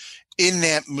you in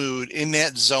that mood, in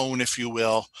that zone, if you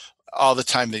will, all the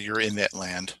time that you're in that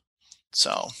land.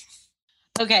 So.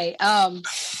 Okay.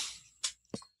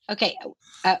 Okay,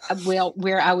 well,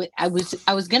 where I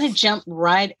was going to jump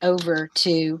right over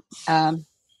to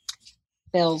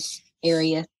Bill's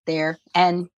area there,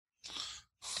 and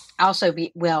also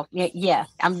I'm going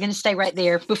to stay right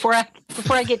there before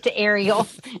I get to Ariel.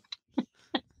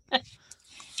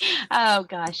 Oh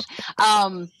gosh.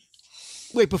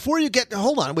 Before you get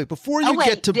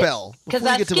to Belle, because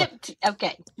I skipped.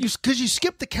 Okay, because you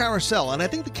skipped the carousel, and I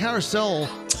think the carousel.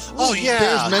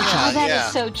 Bears mentioning. That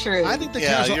is so true. I think the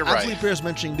carousel absolutely bears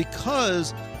mentioning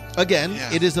because, again,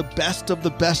 it is the best of the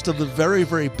very,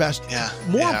 very best. Yeah.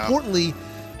 More importantly,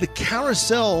 the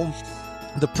carousel,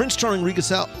 the Prince Charming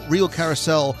Regal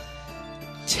Carousel,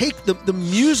 the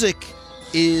music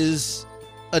is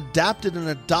adapted and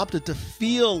adopted to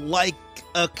feel like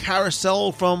a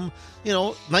carousel from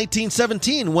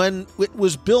 1917 when it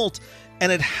was built,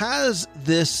 and it has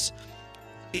this.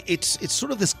 It's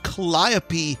sort of this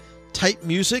calliope type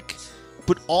music,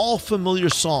 but all familiar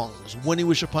songs. When You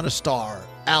Wish Upon a Star,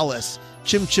 Alice,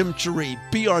 Chim Chim Cheree,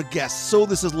 Be Our Guest, So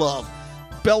This Is Love,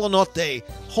 Bella Notte,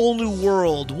 Whole New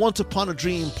World, Once Upon a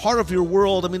Dream, Part of Your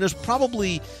World. I mean, there's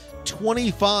probably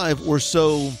 25 or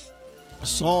so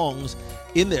songs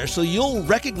in there. So you'll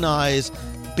recognize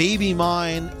Baby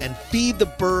Mine and Feed the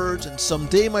Birds and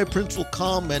Someday My Prince Will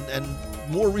Come and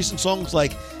more recent songs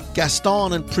like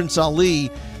Gaston and Prince Ali,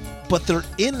 but they're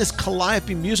in this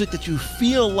calliope music that you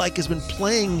feel like has been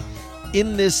playing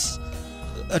in this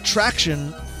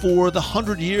attraction for the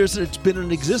 100 years that it's been in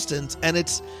existence. And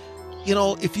it's,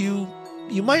 if you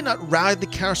might not ride the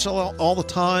carousel all the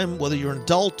time, whether you're an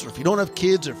adult or if you don't have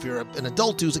kids or if you're an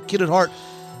adult who's a kid at heart,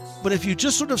 but if you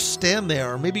just sort of stand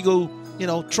there or maybe go,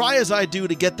 try as I do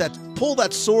to pull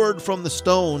that sword from the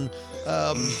stone,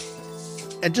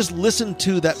 and just listen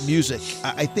to that music.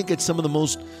 I think it's some of the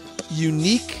most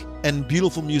unique and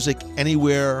beautiful music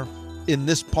anywhere in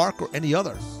this park or any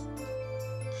other.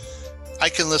 I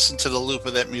can listen to the loop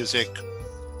of that music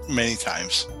many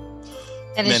times.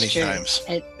 That is true. Many times.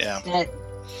 That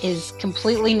is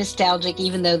completely nostalgic,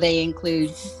 even though they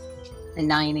include the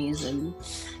 90s and...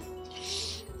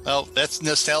 Well, that's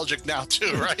nostalgic now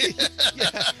too, right?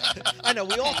 Yeah. I know.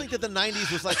 We all think that the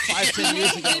 90s was like 5-10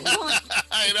 years ago.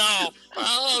 I know.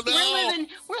 Oh, no.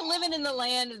 We're living in the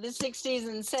land of the 60s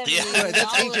and 70s. Yeah, right.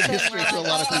 That's ancient history for a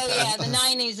lot of people. Oh, yeah, the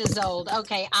 90s is old.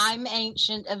 Okay, I'm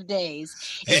ancient of days.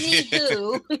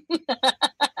 Anywho,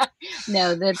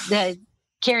 no, the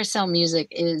carousel music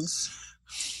is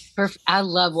perfect. I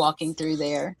love walking through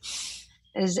there.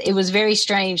 It was very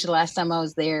strange the last time I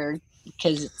was there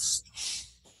because it's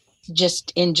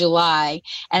just in July,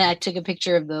 and I took a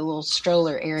picture of the little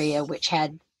stroller area, which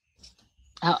had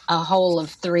a whole of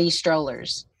 3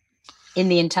 strollers in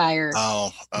the entire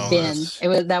bin.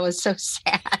 That was so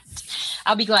sad.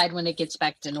 I'll be glad when it gets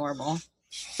back to normal,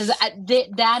 because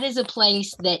that is a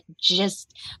place that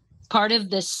just part of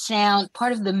the sound,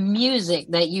 part of the music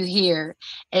that you hear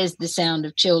is the sound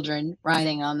of children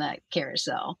riding on that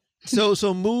carousel.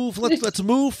 So move. Let's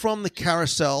move from the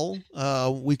carousel.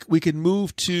 We can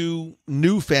move to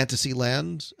New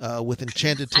Fantasyland with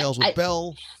Enchanted Tales with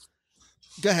Belle.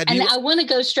 Go ahead. And I want to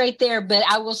go straight there, but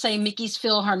I will say Mickey's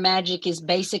PhilharMagic is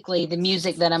basically the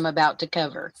music that I'm about to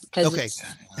cover, because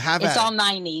it's all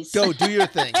 90s. Go do your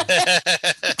thing.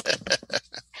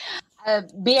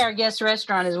 Be Our Guest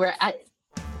restaurant is where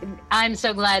I'm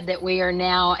so glad that we are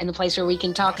now in a place where we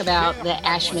can talk about the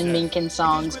Ashman Menken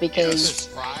songs, because,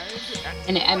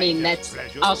 and I mean, that's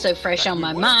also fresh on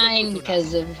my mind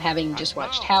because of having just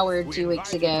watched Howard 2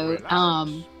 weeks ago.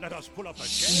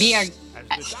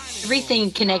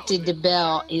 Everything connected to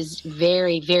Belle is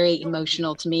very, very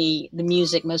emotional to me. The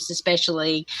music, most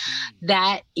especially,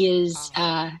 that is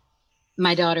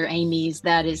my daughter Amy's.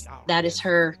 That is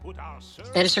her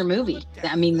movie.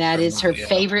 I mean, that is her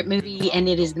favorite movie, and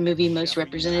it is the movie most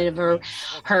representative of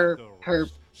her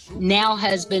now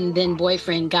husband, then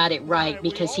boyfriend, got it right,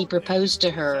 because he proposed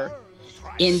to her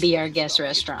in Be Our Guest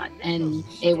restaurant, and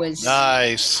it was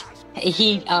nice.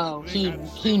 He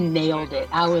nailed it.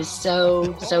 I was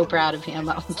so proud of him.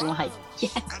 I was like,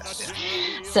 yes.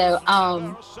 So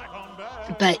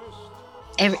but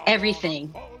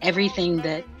everything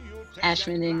that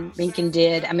Ashman and Menken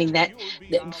did, I mean, that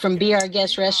from Be Our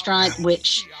Guest restaurant,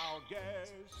 which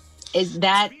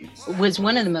was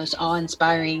one of the most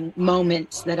awe-inspiring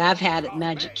moments that I've had at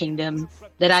Magic Kingdom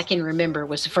that I can remember,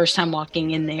 was the first time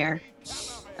walking in there.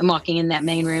 I'm walking in that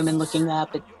main room and looking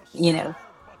up at,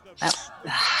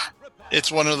 it's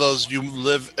one of those you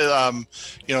live,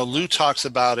 Lou talks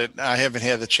about it. I haven't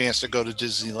had the chance to go to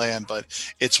Disneyland, but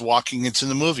it's walking into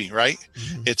the movie, right?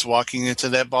 Mm-hmm. It's walking into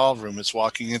that ballroom. It's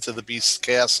walking into the Beast's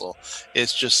castle.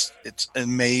 It's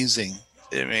amazing.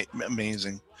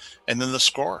 Amazing. And then the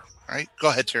score, right? Go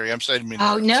ahead, Terry. I'm sorry.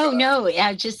 No.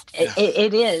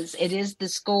 It is the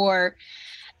score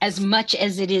as much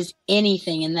as it is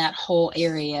anything in that whole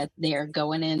area there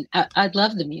going in. I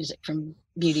love the music from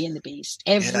Beauty and the Beast.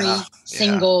 Every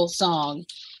single song.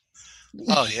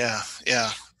 Oh yeah.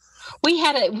 We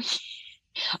had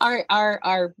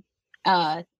our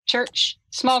church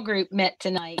small group met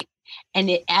tonight, and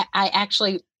I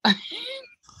actually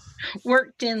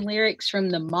worked in lyrics from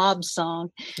the Mob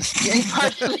song.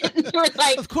 Part of it, we're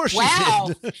like, of course,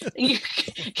 wow,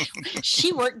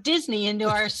 she worked Disney into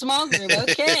our small group.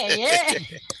 Okay, yeah,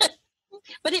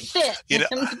 but it fit.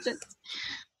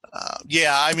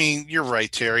 I mean, you're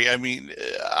right, Terry. I mean,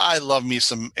 I love me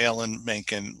some Alan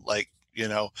Menken,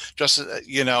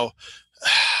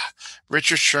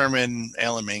 Richard Sherman,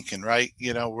 Alan Menken, right?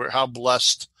 How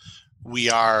blessed we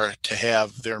are to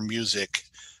have their music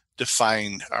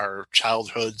define our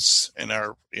childhoods and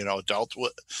our,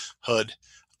 adulthood.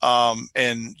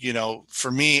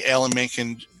 For me, Alan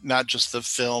Menken, not just the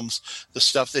films, the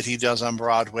stuff that he does on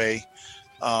Broadway,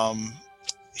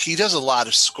 he does a lot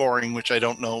of scoring, which I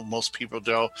don't know most people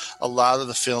do. A lot of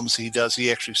the films he does,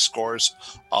 he actually scores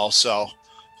also.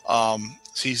 So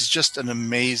he's just an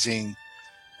amazing.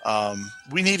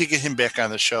 We need to get him back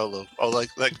on the show, Lou. Oh,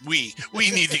 we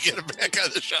need to get him back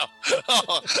on the show.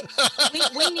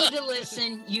 we need to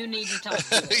listen. You need to talk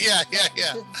to him.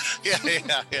 Yeah.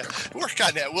 Work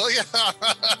on that, will you?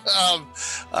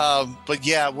 But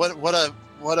yeah, what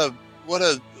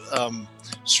a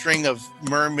string of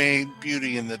Mermaid,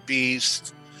 Beauty and the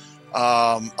Beast,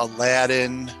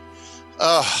 Aladdin.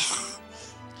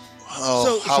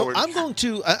 So I'm going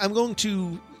to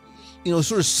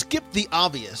sort of skip the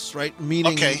obvious, right?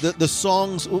 Meaning the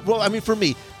songs. Well, I mean, for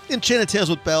me, Enchanted Tales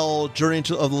with Belle, Journey of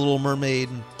the Little Mermaid,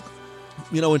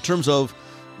 in terms of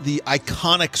the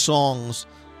iconic songs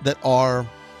that are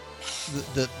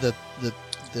the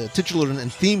titular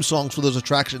and theme songs for those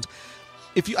attractions.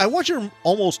 I want you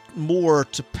almost more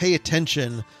to pay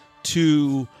attention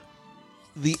to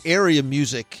the area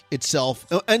music itself,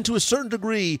 and to a certain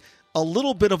degree, a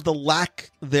little bit of the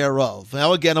lack thereof.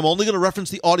 Now, again, I'm only going to reference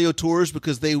the audio tours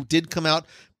because they did come out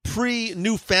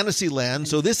pre-New Fantasyland,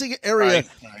 so this area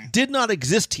did not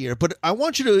exist here. But I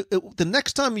want you to, the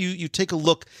next time you take a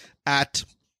look at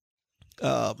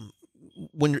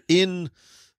when you're in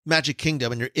Magic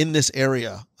Kingdom and you're in this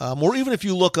area, or even if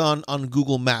you look on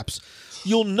Google Maps,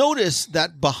 you'll notice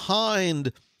that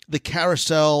behind the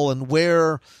carousel and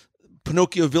where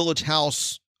Pinocchio Village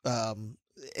House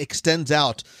extends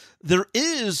out, there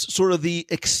is sort of the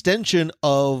extension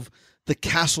of the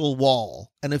castle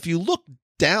wall. And if you look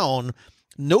down,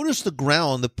 notice the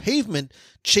ground, the pavement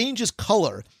changes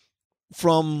color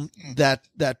from that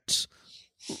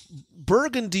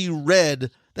burgundy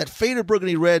red, that faded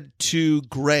burgundy red to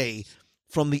gray,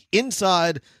 from the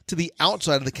inside to the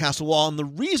outside of the castle wall. And the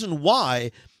reason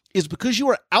why is because you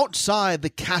are outside the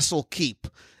castle keep.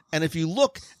 And if you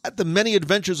look at the Many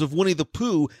Adventures of Winnie the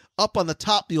Pooh up on the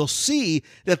top, you'll see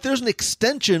that there's an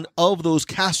extension of those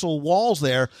castle walls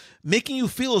there, making you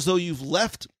feel as though you've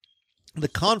left the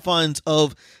confines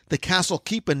of the castle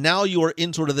keep and now you are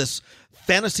in sort of this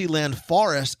Fantasyland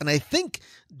forest. And I think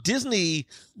Disney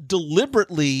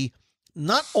deliberately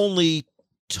not only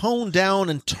toned down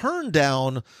and turned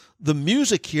down the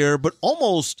music here, but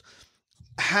almost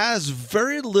has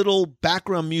very little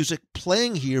background music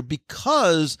playing here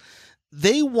because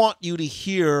they want you to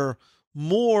hear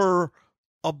more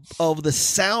of the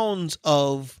sounds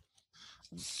of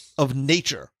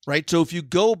nature, right? So if you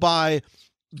go by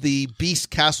the Beast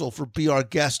Castle for Be Our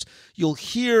Guest, you'll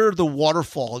hear the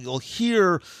waterfall, you'll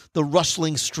hear the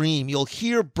rustling stream, you'll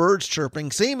hear birds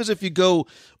chirping. Same as if you go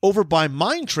over by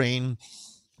Mine Train,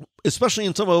 especially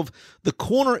in some of the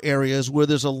corner areas where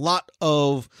there's a lot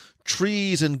of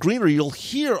trees and greenery, you'll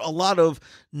hear a lot of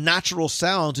natural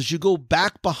sounds. As you go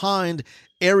back behind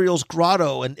Ariel's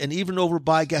grotto and even over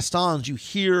by Gaston's, you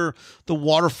hear the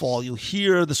waterfall, you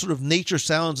hear the sort of nature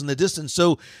sounds in the distance.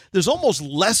 So there's almost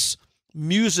less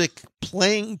music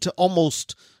playing to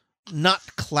almost not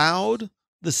cloud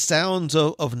the sounds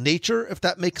of nature, if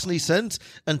that makes any sense,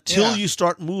 until you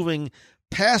start moving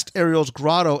past Ariel's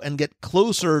grotto and get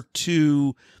closer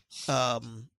to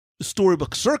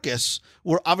Storybook Circus,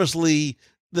 where obviously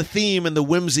the theme and the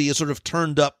whimsy is sort of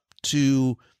turned up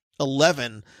to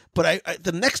 11. But I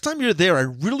the next time you're there, I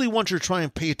really want you to try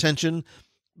and pay attention,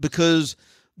 because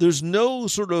there's no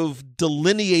sort of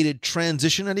delineated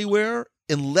transition anywhere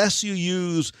unless you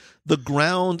use the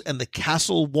ground and the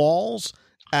castle walls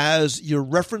as your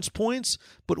reference points.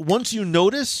 But once you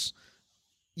notice,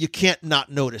 you can't not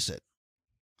notice it.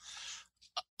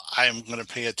 I'm going to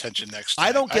pay attention next time.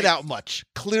 I don't get out much,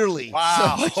 clearly.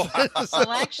 Wow. Well,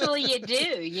 actually, you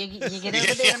do. You get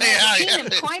over there and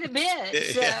Kingdom quite a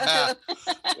bit. So. Yeah.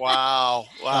 Wow.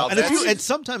 And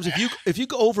sometimes if you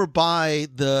go over by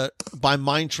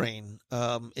Mine Train,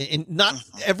 in not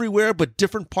everywhere but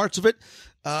different parts of it,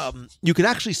 you can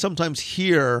actually sometimes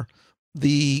hear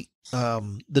the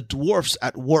dwarfs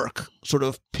at work, sort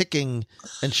of picking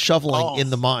and shoveling in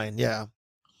the mine. Yeah.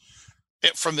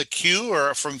 From the queue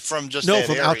or from just no that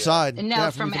from area? outside? No,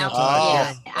 yeah, from even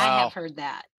outside. Yeah, wow. I have heard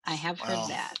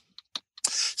that.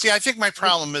 See, I think my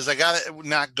problem is I got to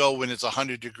not go when it's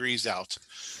 100 degrees out.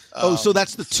 So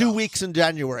that's the 2 weeks in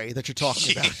January that you're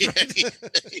talking about.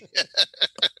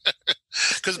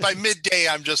 Because by midday,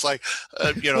 I'm just like,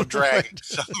 dragging.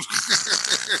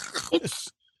 It's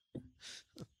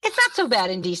not so bad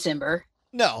in December.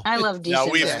 No, I love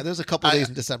December. There's a couple of days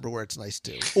in December where it's nice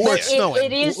too, or it's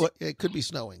snowing. It could be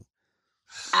snowing.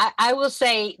 I will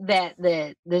say that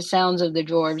the sounds of the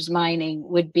dwarves mining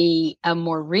would be a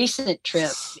more recent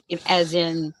trip, as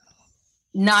in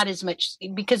not as much,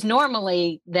 because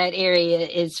normally that area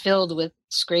is filled with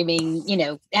screaming,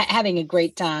 having a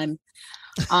great time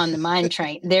on the mine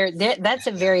train. That's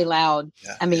a very loud.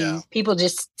 People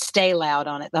just stay loud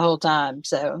on it the whole time.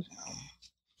 So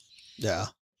yeah.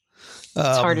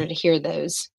 It's harder to hear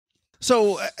those.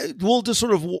 So we'll just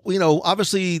sort of,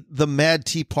 obviously the Mad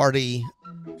Tea Party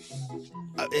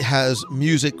has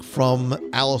music from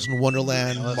Alice in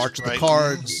Wonderland, March of the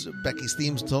Cards, Becky's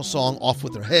theme song, Off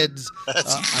With Their Heads,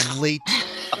 I'm Late.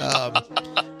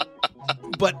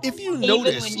 But if you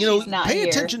notice, pay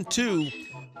attention to,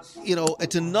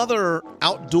 it's another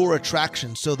outdoor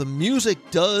attraction. So the music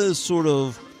does sort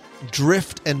of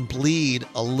drift and bleed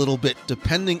a little bit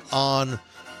depending on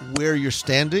where you're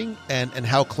standing and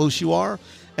how close you are.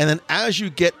 And then as you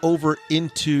get over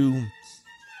into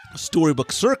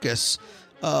Storybook Circus,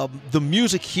 the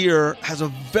music here has a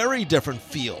very different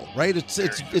feel, right?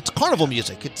 It's carnival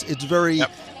music. It's very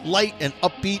light and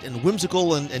upbeat and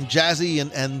whimsical and jazzy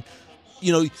and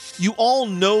you all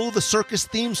know the circus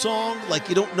theme song. Like,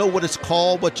 you don't know what it's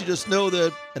called, but you just know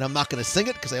that, and I'm not going to sing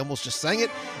it because I almost just sang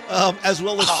it, as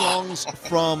well as songs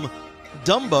from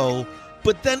Dumbo.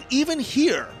 But then even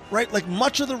here, right, like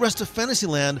much of the rest of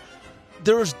Fantasyland,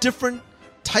 there's different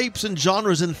types and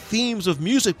genres and themes of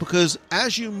music, because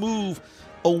as you move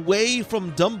away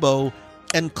from Dumbo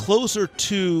and closer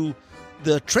to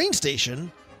the train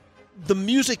station, the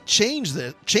music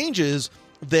changes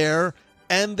there,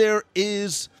 and there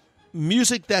is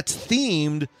music that's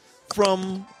themed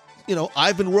from,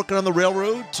 I've been working on the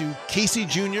railroad to Casey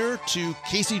Jr. to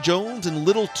Casey Jones and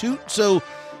Little Toot. So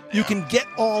you can get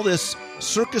all this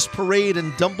circus parade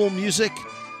and Dumbo music,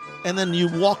 and then you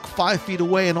walk 5 feet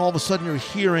away and all of a sudden you're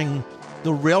hearing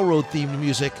the railroad themed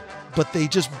music, but they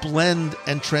just blend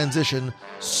and transition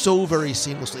so very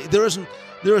seamlessly. There is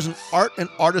an art and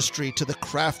artistry to the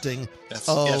crafting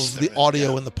of the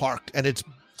audio in the park, and it's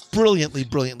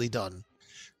brilliantly done.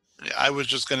 I was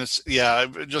just going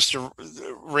to, just to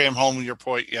ram home your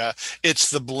point. Yeah, it's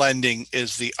the blending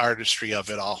is the artistry of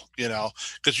it all,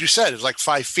 because you said it's like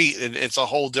 5 feet and it's a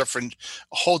whole different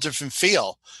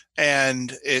feel.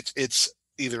 And it's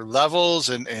either levels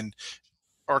and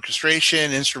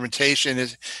orchestration, instrumentation.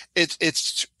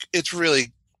 It's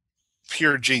really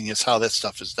pure genius how that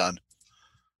stuff is done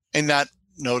and not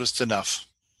noticed enough.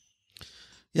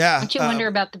 Yeah. Don't you wonder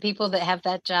about the people that have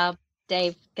that job,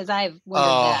 Dave? Because I've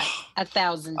wondered that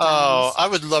 1,000 times. Oh, I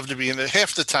would love to be in there.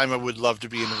 Half the time I would love to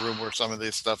be in the room where some of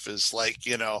this stuff is like,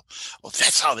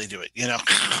 that's how they do it,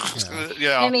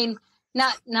 Yeah. I mean,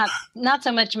 not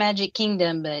so much Magic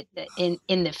Kingdom, but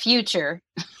in the future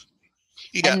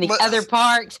and the other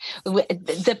parks,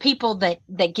 the people that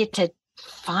get to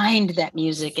find that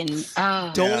music and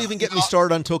don't even get me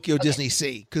started on Tokyo Disney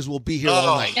Sea, because we'll be here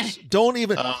all night. Don't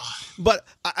even. But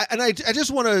I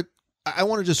just want to. I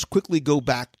want to just quickly go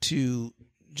back to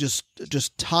just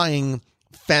tying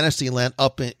Fantasyland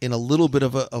up in a little bit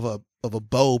of a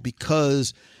bow,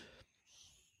 because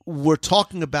we're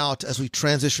talking about, as we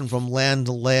transition from land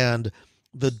to land,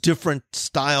 the different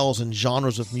styles and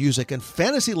genres of music, and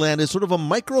Fantasyland is sort of a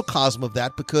microcosm of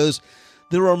that, because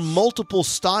there are multiple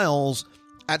styles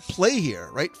at play here,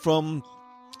 right? From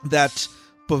that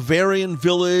Bavarian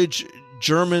village,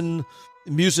 German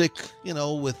music,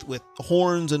 with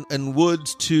horns and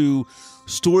woods, to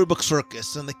Storybook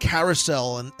Circus and the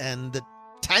carousel and the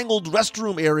tangled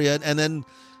restroom area, and then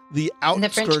the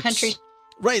outskirts, and the French country,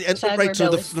 right? And right, so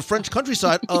the French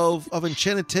countryside of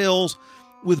Enchanted Tales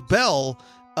with Belle.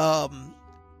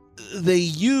 They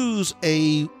use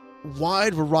a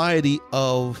wide variety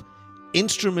of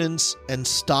instruments and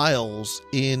styles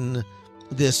in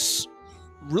this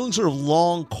really sort of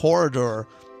long corridor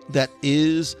that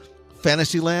is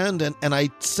Fantasyland, and I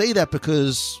say that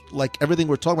because, like everything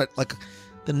we're talking about, like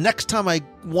the next time I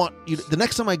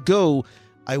go,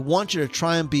 I want you to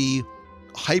try and be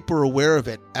hyper aware of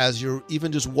it as you're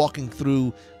even just walking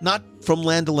through, not from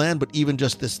land to land, but even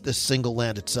just this single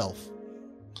land itself.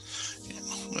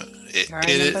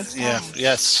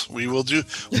 Yes, we will do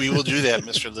that,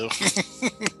 Mr. Lou.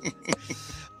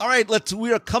 All right,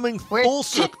 we are coming full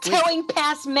circle. We're tiptoeing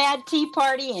past Mad Tea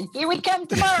Party, and here we come,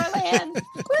 Tomorrowland.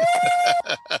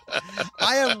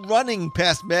 I am running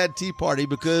past Mad Tea Party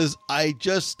because I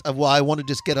want to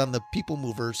just get on the people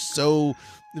mover so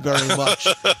very much.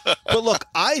 But look,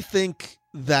 I think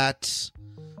that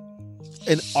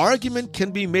an argument can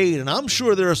be made, and I'm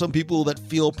sure there are some people that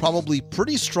feel probably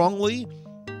pretty strongly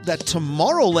that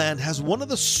Tomorrowland has one of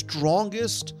the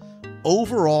strongest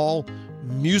overall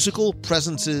musical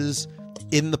presences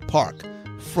in the park.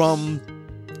 From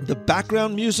the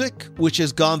background music, which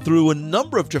has gone through a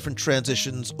number of different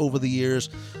transitions over the years,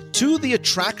 to the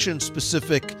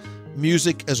attraction-specific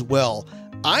music as well.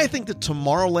 I think the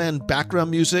Tomorrowland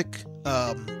background music,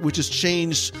 which has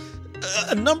changed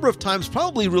a number of times,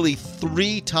 probably really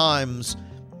 3 times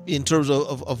in terms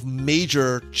of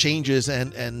major changes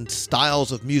and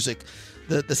styles of music.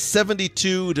 The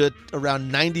 72 to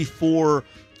around 94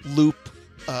 loop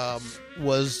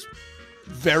was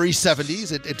very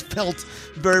 70s. It felt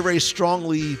very, very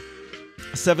strongly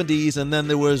 70s. And then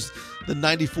there was the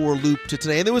 94 loop to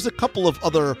today. And there was a couple of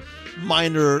other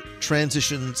minor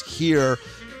transitions here,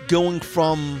 going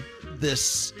from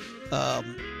this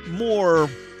more,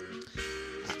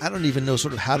 I don't even know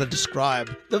sort of how to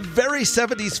describe, the very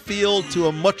 70s feel to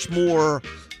a much more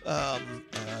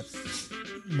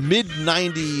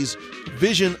mid-90s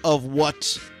vision of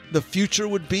what the future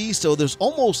would be. So there's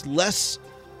almost less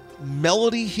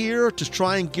melody here to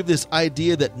try and give this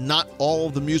idea that not all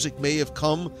of the music may have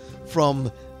come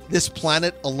from this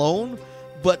planet alone.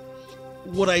 But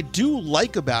what I do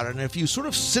like about it, and if you sort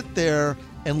of sit there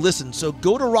and listen, so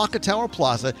go to Rocket Tower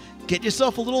Plaza, get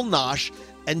yourself a little nosh,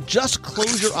 and just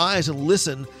close your eyes and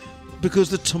listen, because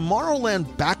the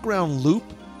Tomorrowland background loop,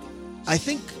 I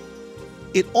think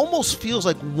it almost feels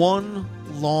like one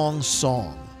long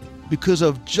song because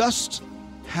of just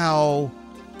how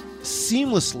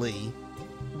seamlessly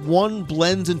one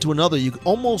blends into another.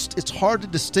 It's hard to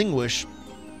distinguish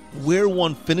where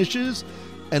one finishes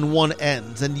and one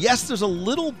ends. And yes, there's a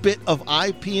little bit of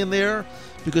IP in there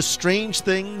because Strange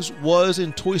Things was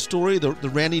in Toy Story, the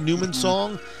Randy Newman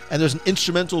song, and there's an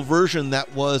instrumental version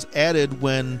that was added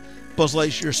when Buzz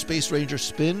Lightyear Space Ranger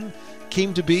Spin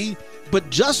came to be. But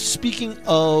just speaking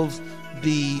of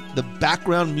the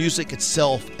background music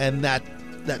itself and that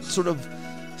sort of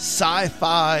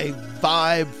sci-fi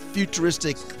vibe,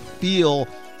 futuristic feel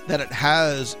that it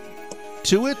has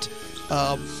to it,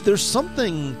 there's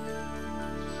something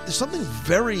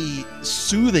very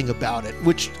soothing about it,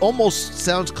 which almost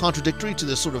sounds contradictory to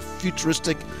this sort of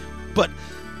futuristic. But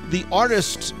the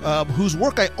artist, whose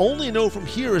work I only know from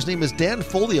here, his name is Dan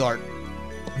Foleyart,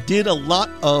 did a lot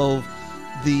of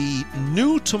the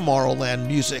new Tomorrowland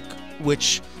music,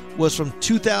 which was from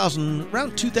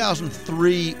around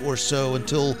 2003 or so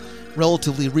until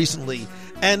relatively recently.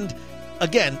 And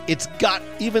again, it's got,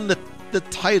 even the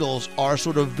titles are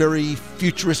sort of very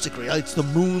futuristic. Right? It's the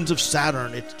Moons of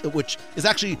Saturn, which is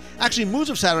actually Moons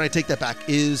of Saturn, I take that back,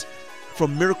 is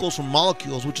from Miracles from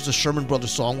Molecules, which is a Sherman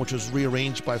Brothers song, which was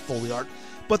rearranged by Foleyart.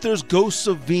 But there's Ghosts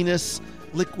of Venus,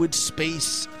 Liquid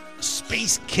Space,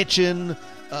 Space Kitchen,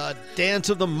 Dance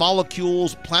of the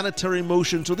Molecules, Planetary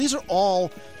Motion. So these are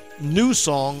all new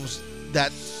songs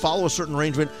that follow a certain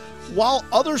arrangement, while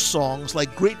other songs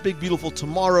like Great Big Beautiful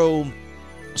Tomorrow,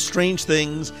 Strange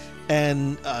Things,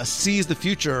 and Seize the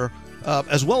Future,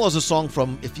 as well as a song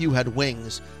from If You Had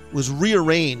Wings, was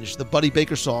rearranged. The Buddy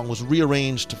Baker song was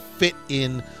rearranged to fit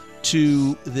in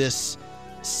to this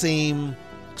same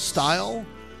style.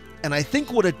 And I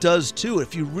think what it does too,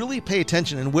 if you really pay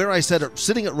attention, and where I said it,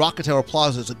 sitting at Rocket Tower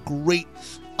Plaza is a great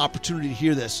opportunity to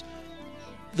hear this,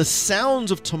 the sounds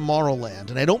of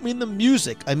Tomorrowland, and I don't mean the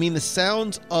music, I mean the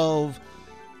sounds of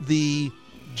the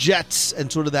jets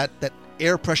and sort of that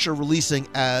air pressure releasing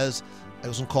as, I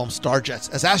was going to call them star jets,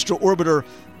 as Astro Orbiter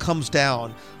comes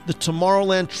down, the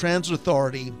Tomorrowland Transit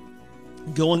Authority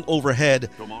going overhead,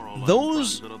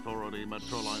 those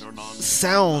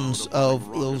sounds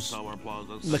of those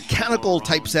mechanical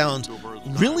type sounds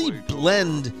really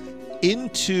blend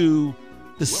into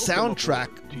the soundtrack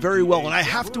very well. And I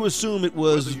have to assume it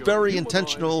was very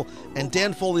intentional, and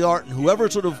Dan Foleyart and whoever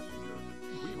sort of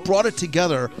brought it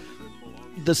together,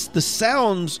 the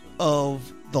sounds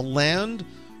of the land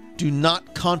do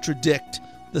not contradict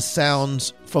the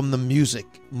sounds from the music,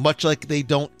 much like they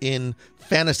don't in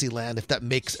Fantasyland, if that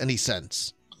makes any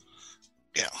sense.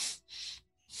 Yeah.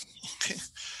 Okay. It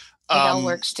all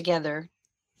works together.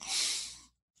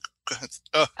 Go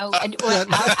ahead.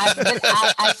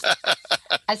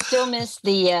 I still miss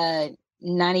the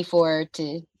 94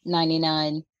 to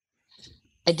 99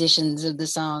 editions of the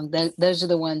song. Those are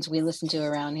the ones we listen to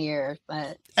around here.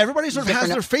 But everybody sort of has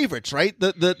their favorites, right?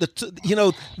 Those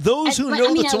who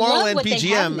know the Tomorrowland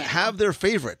BGM have their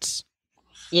favorites.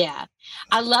 Yeah,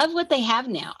 I love what they have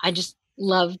now. I just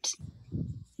loved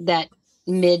that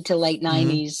mid to late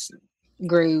 90s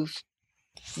groove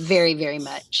very, very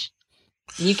much.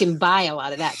 You can buy a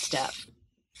lot of that stuff.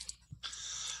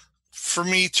 For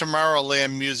me,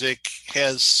 Tomorrowland music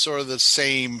has sort of the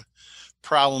same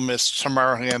problem as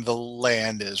Tomorrowland the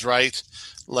land is, right?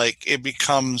 Like, it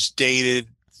becomes dated.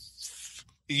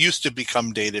 It used to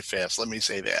become dated fast, let me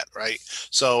say that, right?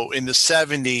 So in the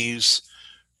 70s,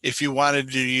 if you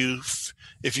wanted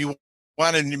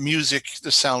music to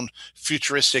sound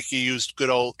futuristic, you used good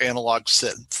old analog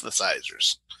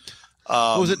synthesizers.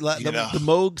 What was it, the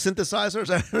Moog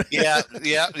synthesizers? Yeah.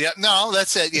 No,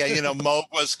 that's it. Yeah,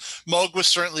 Moog was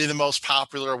certainly the most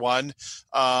popular one.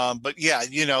 But yeah,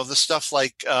 the stuff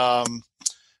like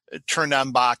turned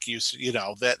on Bach use,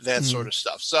 that sort of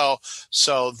stuff. So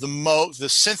the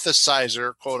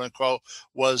synthesizer, quote unquote,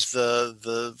 was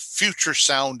the future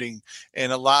sounding,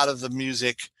 and a lot of the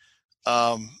music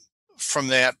from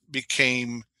that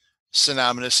became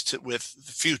synonymous with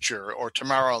the future or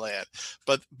Tomorrowland.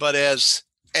 But as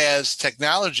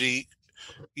technology,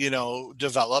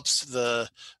 develops, the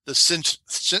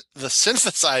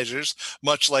synthesizers,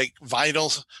 much like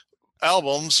vinyl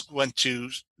albums went to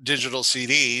digital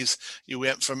CDs, you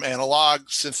went from analog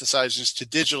synthesizers to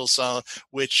digital sound,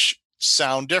 which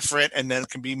sound different and then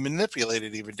can be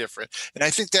manipulated even different. And I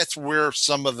think that's where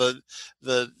some of the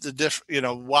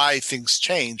why things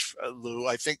change, Lou.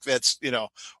 I think that's,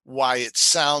 why it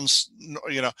sounds,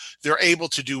 they're able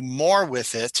to do more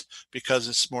with it because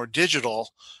it's more digital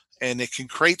and it can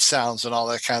create sounds and all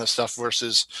that kind of stuff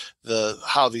versus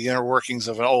how the inner workings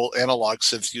of an old analog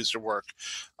synth used to work.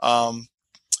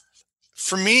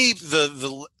 For me,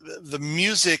 the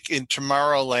music in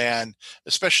Tomorrowland,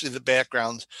 especially the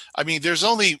backgrounds, I mean, there's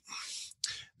only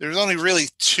really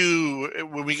two,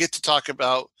 when we get to talk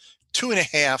about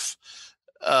 2.5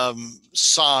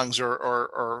 songs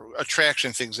or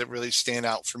attraction things that really stand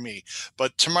out for me.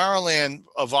 But Tomorrowland,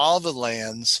 of all the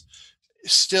lands,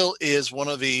 still is one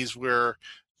of these where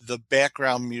the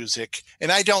background music,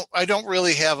 and I don't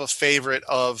really have a favorite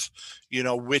of,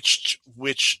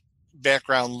 which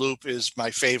background loop is my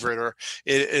favorite, or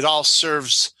it all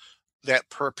serves that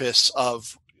purpose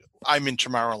of I'm in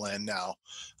Tomorrowland now.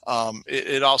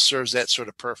 It all serves that sort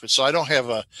of purpose. So I don't have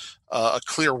a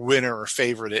clear winner or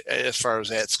favorite as far as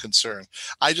that's concerned.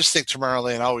 I just think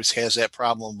Tomorrowland always has that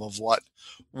problem of what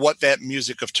that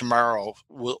music of tomorrow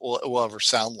will ever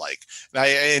sound like. And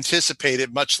I anticipate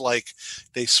it, much like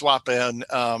they swap in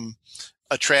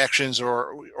attractions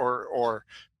or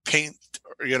paint,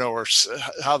 or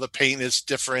how the paint is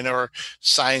different or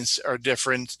signs are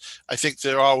different. I think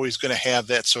they're always going to have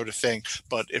that sort of thing.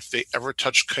 But if they ever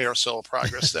touch Carousel of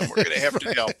Progress, then we're going to have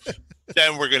to go.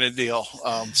 Then we're going to deal.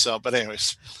 But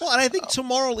anyways. Well, and I think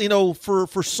tomorrow,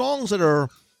 for songs that are,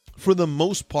 for the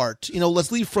most part,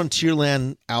 let's leave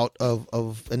Frontierland out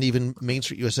of and even Main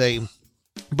Street USA.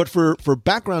 But for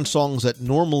background songs that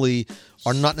normally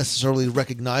are not necessarily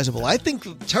recognizable, I think,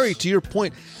 Terry, to your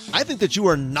point, I think that you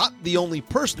are not the only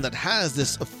person that has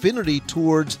this affinity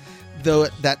towards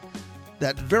that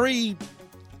very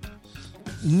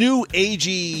new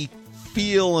agey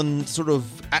feel and sort of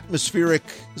atmospheric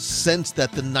sense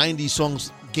that the 90s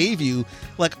songs gave you.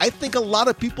 Like, I think a lot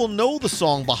of people know the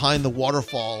song Behind the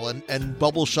Waterfall and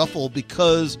Bubble Shuffle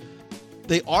because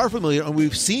they are familiar, and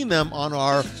we've seen them on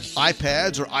our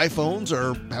iPads or iPhones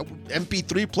or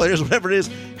MP3 players, whatever it is,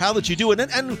 how that you do it.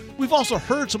 And we've also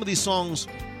heard some of these songs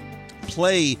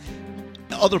play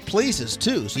other places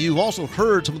too. So you've also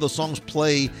heard some of those songs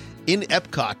play in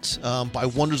Epcot by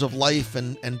Wonders of Life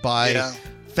and by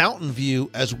Fountain View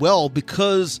as well,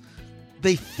 because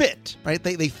they fit, right?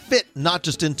 They fit not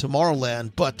just in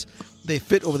Tomorrowland, but they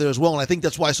fit over there as well. And I think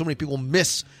that's why so many people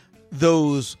miss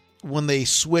those when they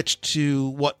switch to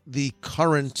what the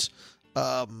current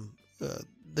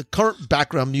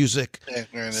background music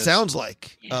sounds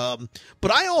like.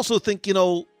 But I also think,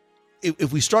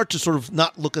 if we start to sort of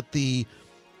not look at the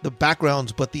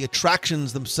backgrounds, but the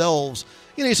attractions themselves,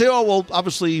 you say, oh, well,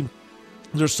 obviously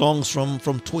there's songs from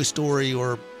Toy Story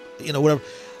or, whatever.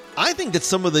 I think that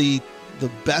some of the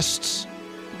best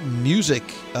music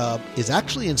is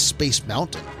actually in Space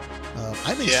Mountain.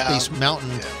 I think Space Mountain...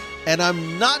 Yeah. And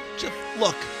I'm not just,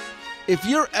 look, if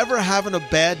you're ever having a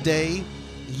bad day,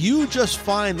 you just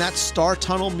find that Star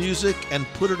Tunnel music and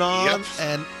put it on,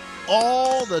 and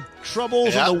all the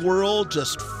troubles in the world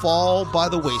just fall by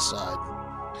the wayside.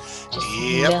 Just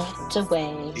melt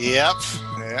away. Yep.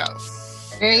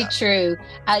 Very true.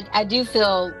 I do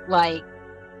feel like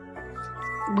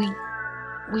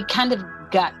we kind of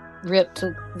got ripped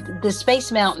to the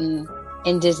Space Mountain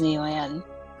in Disneyland.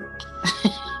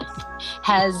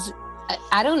 Has,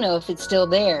 I don't know if it's still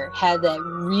there, had that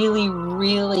really,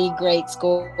 really great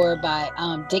score by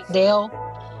Dick Dale.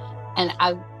 And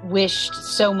I wished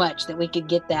so much that we could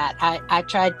get that. I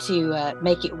tried to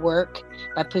make it work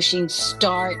by pushing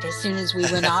start as soon as we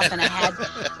went off, and I had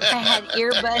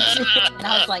earbuds, and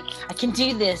I was like, I can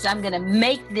do this. I'm going to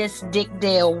make this Dick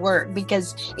Dale work,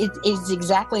 because it is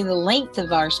exactly the length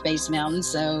of our Space Mountain.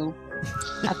 So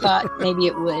I thought maybe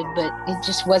it would, but it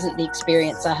just wasn't the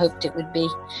experience I hoped it would be.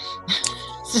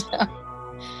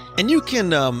 And you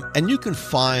can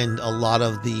find a lot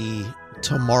of the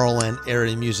Tomorrowland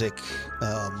area music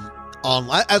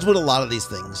online, as with a lot of these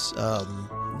things.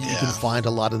 You can find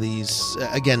a lot of these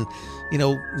again.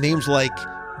 Names like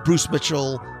Bruce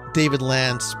Mitchell, David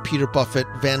Lance, Peter Buffett,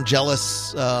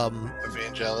 Vangelis.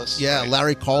 Right.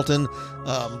 Larry Carlton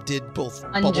did both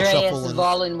Bubble Andreas Shuffle and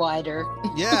Vollenweider.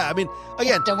 Yeah, I mean,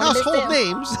 again, household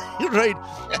names, right?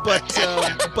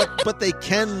 But they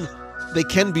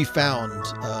can be found,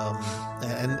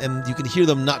 and you can hear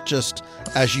them not just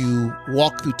as you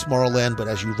walk through Tomorrowland, but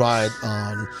as you ride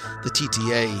on the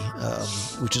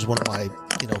TTA, which is one of my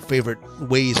favorite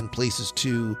ways and places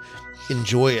to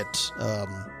enjoy it.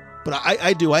 But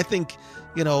I think,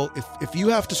 if you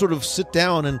have to sort of sit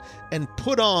down and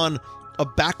put on a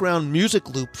background music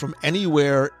loop from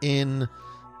anywhere in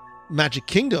Magic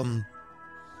Kingdom,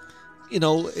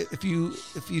 if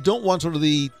you don't want sort of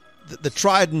the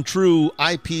tried and true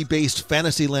IP based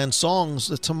Fantasyland songs,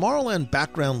 the Tomorrowland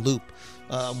background loop,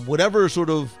 whatever sort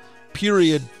of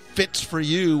period fits for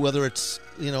you, whether it's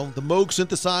the Moog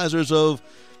synthesizers of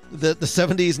the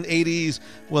 70s and 80s,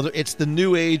 whether it's the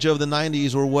new age of the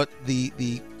 90s, or what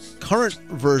the current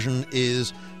version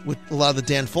is with a lot of the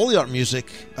Dan Foley art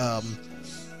music,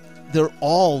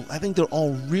 I think they're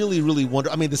all really, really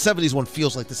wonderful. I mean, the 70s one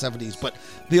feels like the 70s, but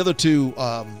the other two,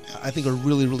 I think are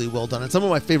really, really well done. And some of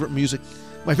my favorite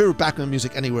background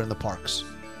music anywhere in the parks.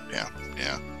 Yeah.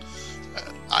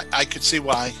 I could see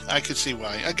why.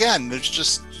 Again, there's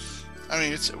just, I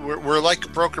mean, we're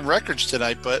like broken records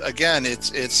tonight, but again,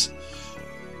 it's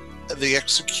the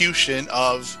execution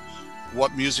of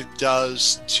what music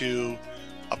does to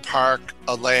a park,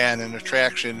 a land, an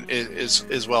attraction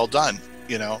is well done.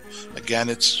 Again,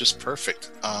 it's just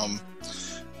perfect.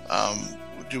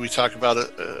 Do we talk about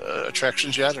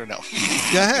attractions yet or no?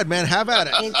 Go ahead, man. Have at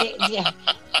it. Yeah.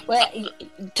 Well,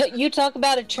 you talk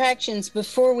about attractions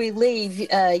before we leave.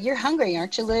 You're hungry,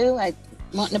 aren't you, Lou?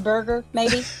 Wanting a burger,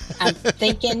 maybe? I'm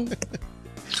thinking.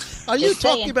 Are you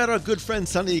talking about our good friend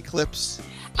Sunny Eclipse?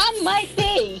 I might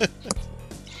be.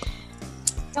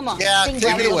 Come on. Yeah, sing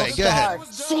take it away. Go ahead.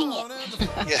 Sing it.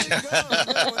 Yeah.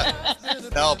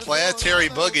 No, Planetary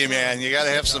Boogie, man. You got to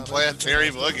have some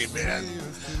Planetary Boogie, man.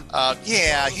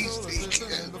 Yeah,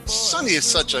 Sunny is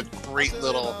such a great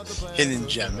little hidden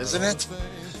gem, isn't it?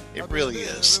 It really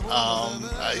is.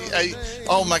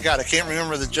 Oh my God, I can't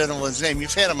remember the gentleman's name.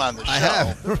 You've had him on the show. I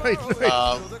have. Right.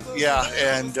 Yeah,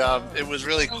 and it was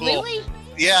really cool. Really?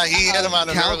 Yeah, he had him on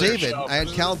an Cal earlier David. show. I had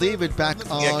Cal David back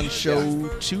on show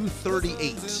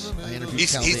 238. I interviewed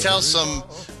Cal He David. tells some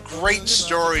great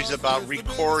stories about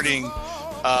recording,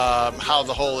 how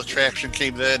the whole attraction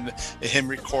came in, him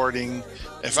recording.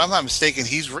 If I'm not mistaken,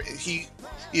 he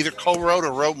either co-wrote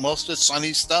or wrote most of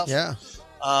Sunny's stuff. Yeah.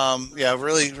 Yeah,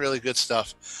 really, really good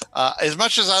stuff. As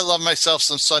much as I love myself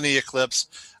some Sunny Eclipse,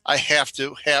 I have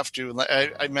to.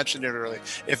 I mentioned it earlier.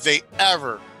 If they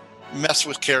ever mess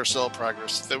with Carousel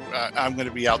Progress, I'm going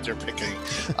to be out there picking.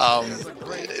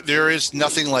 There is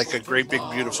nothing like a Great Big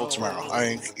Beautiful Tomorrow.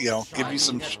 I mean, give me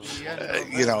some,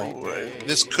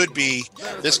 this could be,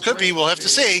 we'll have to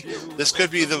see. This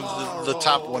could be the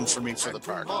top one for me for the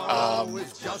park.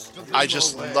 I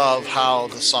just love how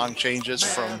the song changes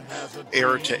from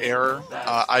era to era.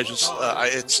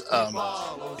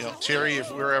 Terry,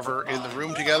 if we're ever in the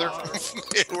room together,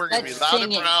 we're going to be loud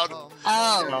and proud.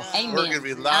 Oh, amen. We're going to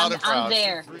be loud and proud. I'm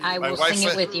there. I will sing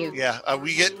it with you. Yeah,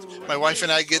 my wife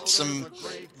and I get some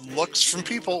looks from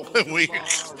people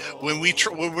when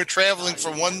we're traveling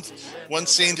from one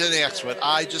scene to the next. But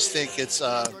I just think it's,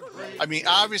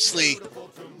 obviously,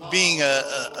 being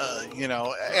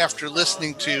after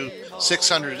listening to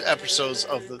 600 episodes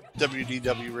of the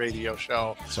WDW radio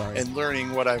show and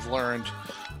learning what I've learned.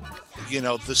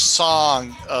 The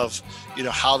song of,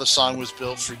 how the song was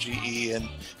built for GE, and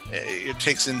it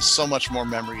takes in so much more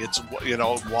memory. It's,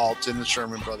 Walt and the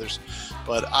Sherman Brothers,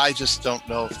 but I just don't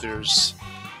know if there's,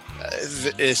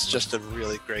 it's just a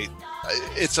really great,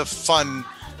 it's a fun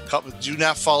couple. Do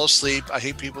not fall asleep. I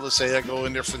hate people that say I go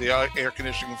in there for the air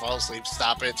conditioning and fall asleep.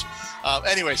 Stop it.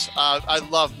 Anyways, I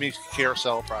love me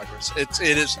Carousel Progress. It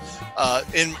is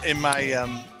in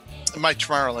my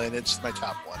Tomorrowland, it's my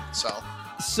top one. So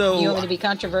you want me to be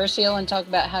controversial and talk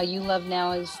about how you love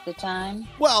Now Is the Time?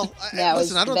 Well,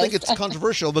 listen, I don't think it's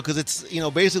controversial because it's,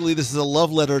 basically this is a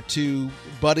love letter to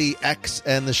Buddy, X,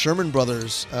 and the Sherman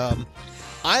Brothers.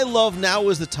 I love Now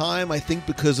Is the Time, I think,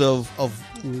 because of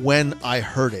when I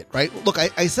heard it, right? Look,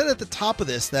 I said at the top of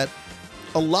this that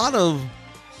a lot of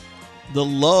the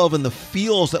love and the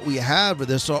feels that we have for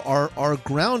this are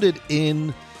grounded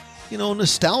in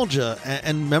nostalgia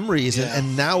and memories,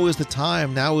 and now is the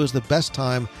time. Now is the best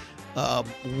time.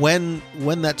 When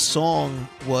that song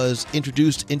was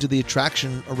introduced into the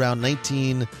attraction around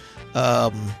 19,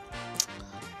 I'm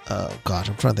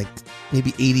trying to think,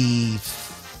 maybe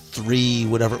 83,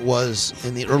 whatever it was,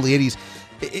 in the early 80s.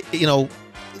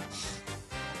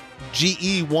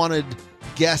 GE wanted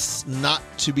guests not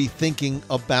to be thinking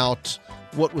about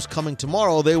what was coming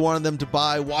tomorrow. They wanted them to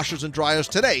buy washers and dryers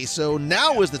today. So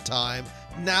now is the time.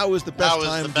 Now is the best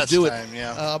time to do it.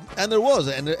 Yeah. And there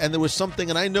was something,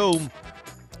 and I know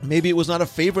maybe it was not a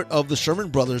favorite of the Sherman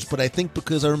Brothers, but I think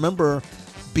because I remember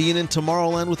being in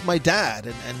Tomorrowland with my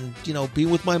dad and being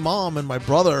with my mom and my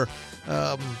brother,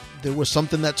 there was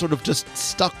something that sort of just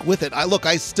stuck with it.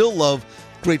 I still love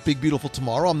Great Big Beautiful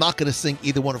Tomorrow. I'm not going to sing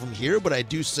either one of them here, but I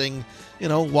do sing,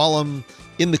 while I'm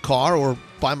in the car or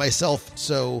by myself.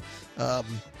 So,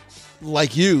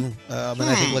 like you, and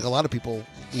I think like a lot of people,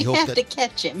 we hope have to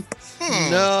catch him.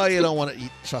 No, you don't want to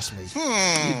eat. Trust me,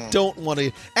 you don't want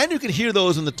to. And you can hear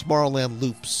those in the Tomorrowland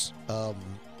loops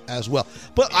as well.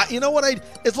 But you know what?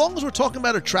 As long as we're talking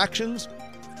about attractions,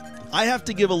 I have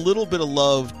to give a little bit of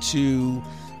love to.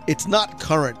 It's not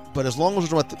current, but as long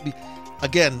as we're talking about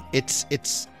again, it's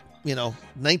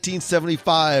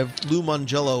 1975, Lou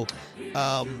Mongello.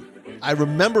 I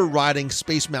remember riding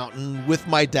Space Mountain with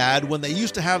my dad when they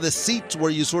used to have the seats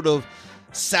where you sort of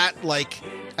sat like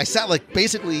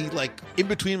basically like in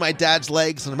between my dad's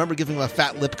legs, and I remember giving him a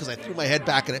fat lip because I threw my head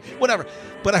back in it, whatever.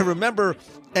 But I remember,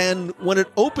 and when it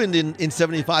opened in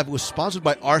 75, it was sponsored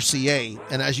by RCA,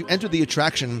 and as you entered the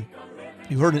attraction,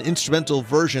 you heard an instrumental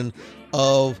version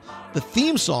of the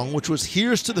theme song, which was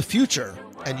Here's to the Future,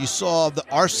 and you saw the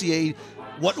RCA,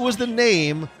 what was the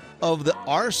name of the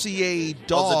RCA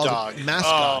dog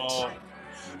mascot?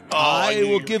 I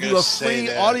will give you a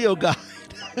free audio guide.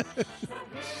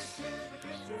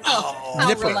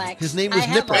 Nipper. Relax. His name was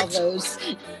I Nipper. have all those.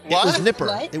 It was Nipper.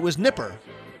 What? It was Nipper.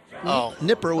 Oh,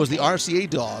 Nipper was the RCA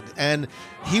dog, and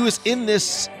he was in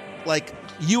this like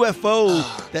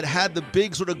UFO that had the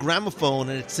big sort of gramophone,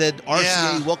 and it said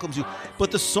RCA welcomes you.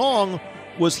 But the song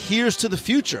was Here's to the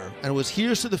Future, and it was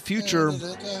Here's to the Future.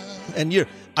 And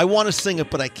I want to sing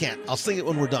it, but I can't. I'll sing it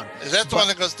when we're done. Is that the one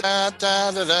that goes da da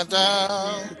da da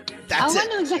da? That's I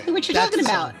know exactly what you're talking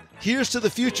about. Here's to the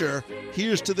future.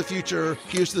 Here's to the future.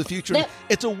 Here's to the future. That-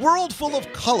 It's a world full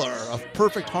of color, of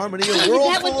perfect harmony, a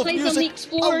world That one full of plays on the music, a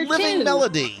Explorer, living too.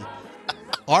 melody.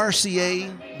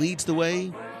 RCA leads the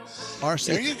way. RCA.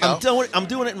 There you go. I'm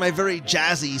doing it in my very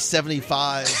jazzy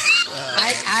 75.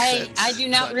 I do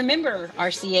not but remember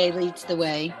RCA leads the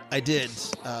way. I did.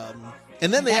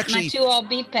 And then they My actually, two all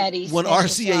beef patties. when special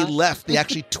RCA sauce. left, they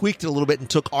actually tweaked it a little bit and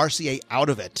took RCA out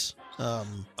of it. For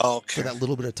Okay. that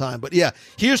little bit of time. But yeah,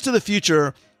 Here's to the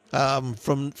Future from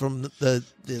the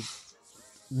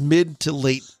mid to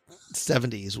late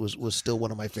 70s was still one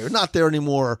of my favorites. Not there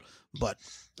anymore, but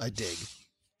I dig.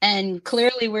 And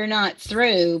clearly we're not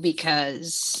through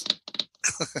because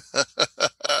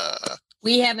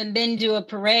we haven't been to a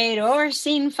parade or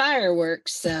seen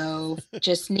fireworks. So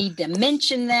just need to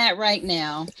mention that right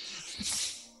now.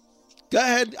 Go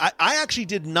ahead. I actually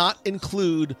did not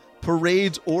include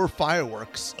parades or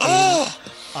fireworks.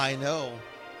 I know.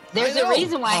 There's I know. a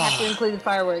reason why I have to include the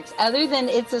fireworks. Other than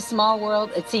It's a Small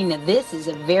World, it seemed that this is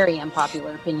a very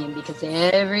unpopular opinion because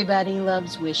everybody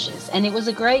loves Wishes. And it was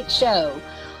a great show.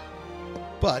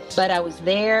 But But I was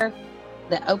there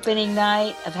the opening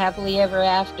night of Happily Ever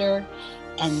After.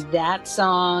 And that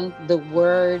song, the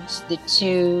words, the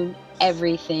tune,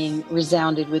 everything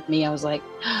resounded with me. I was like,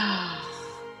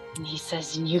 and he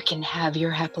says, and you can have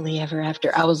your happily ever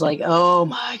after. I was like, oh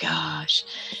my gosh.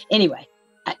 Anyway,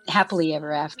 Happily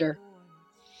Ever After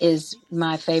is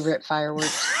my favorite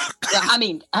fireworks. I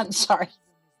mean, I'm sorry.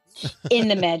 In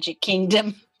the Magic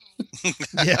Kingdom.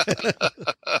 yeah.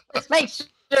 Let's make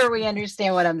sure we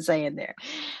understand what I'm saying there.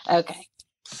 Okay.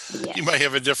 Yeah. You might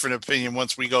have a different opinion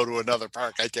once we go to another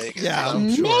park, I take it. Yeah,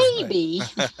 I'm sure, Maybe.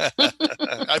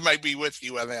 I might be with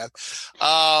you on that.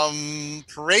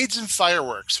 Parades and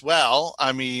fireworks. Well,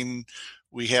 I mean,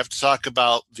 we have to talk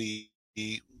about the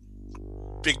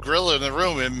big gorilla in the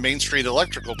room in Main Street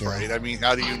Electrical Parade. I mean,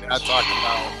 how do you not talk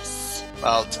about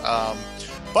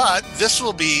but this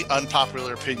will be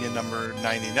unpopular opinion number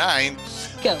 99.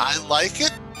 Go. I like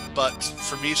it, but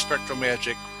for me, Spectral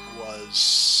Magic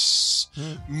was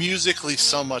musically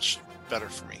so much better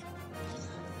for me.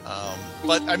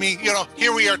 But I mean,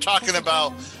 here we are talking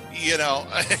about,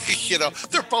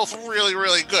 they're both really,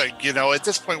 really good. At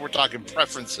this point, we're talking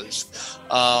preferences.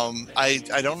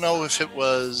 I don't know if it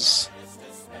was.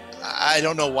 I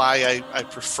don't know why I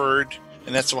preferred,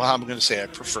 and that's what I'm going to say. I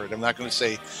preferred. I'm not going to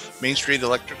say Main Street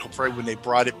Electrical Parade when they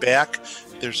brought it back.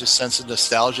 There's a sense of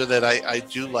nostalgia that I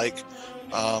do like.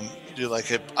 Do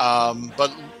like it,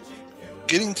 but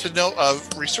getting to know,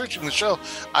 researching the show,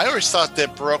 I always thought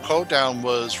that Baroque Hoedown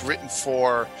was written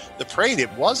for the parade.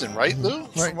 It wasn't, right, Lou?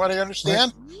 Right. From what I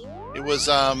understand, it was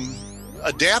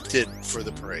adapted for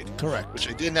the parade. Correct. Which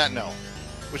I did not know.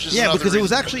 Which is Yeah, because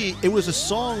reason. it was a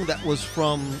song that was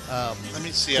from Let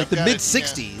me see. like I've the got mid it,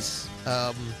 '60s.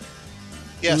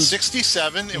 Yeah, it was-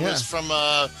 67. It was from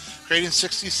created in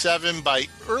 67 by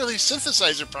early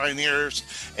synthesizer pioneers,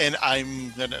 and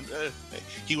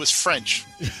he was French,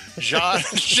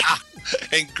 Jean-Jacques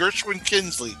and Gershwin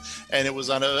Kinsley, and it was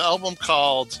on an album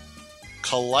called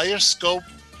Kaleidoscopic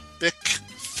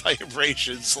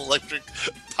Vibrations, Electric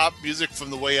Pop Music from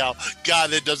the Way Out. God,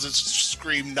 that doesn't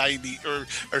scream 90 or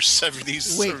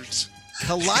 70s. Wait.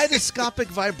 Kaleidoscopic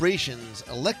Vibrations,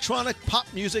 electronic pop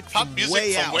music Pop from music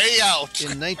Way from Out. Way Out.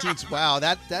 In 19... Wow,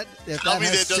 that Tell me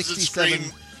has that doesn't 67...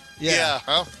 scream. Yeah.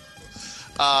 Huh?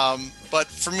 But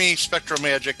for me, Spectral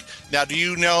Magic. Now, do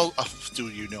you know?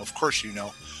 Of course you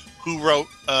know. Who wrote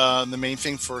the main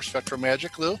thing for Spectral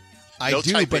Magic, Lou? I No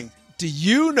do, typing. but do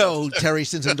you know Terry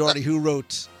Cincinnati who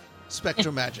wrote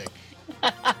Spectral Magic?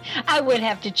 I would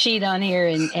have to cheat on here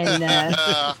and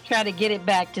try to get it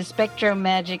back to Spectro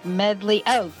Magic Medley.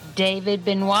 Oh, David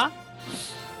Benoit.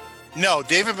 No,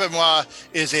 David Benoit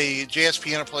is a jazz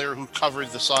piano player who covered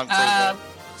the song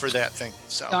for that thing.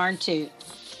 So darn toot.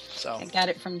 So I got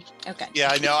it from. Okay.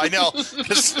 Yeah, I know. I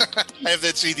have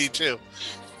that CD too.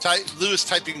 Lou is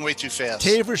typing way too fast.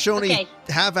 Taver Shoney, Okay.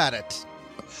 have at it.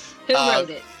 Who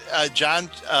wrote it? John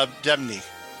Debney.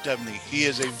 He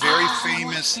is a very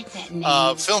famous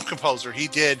film composer. He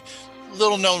did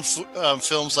little-known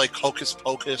films like Hocus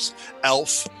Pocus,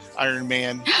 Elf, Iron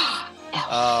Man,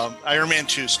 Iron Man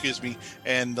 2, excuse me,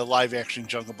 and the live-action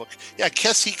Jungle Book. Yeah, I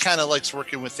guess he kind of likes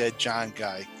working with that John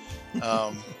guy.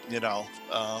 But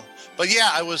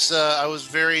yeah, I was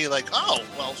very like, oh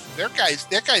well,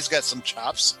 that guy's got some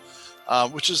chops,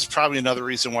 which is probably another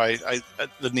reason why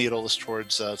the needle is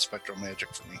towards Spectral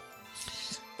Magic for me.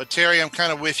 But Terry, I'm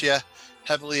kind of with you.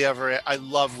 Happily Ever. I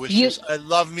love Wishes. I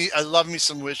love me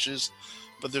some Wishes.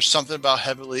 But there's something about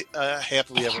Happily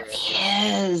Ever.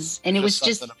 Yes, and it was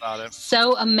just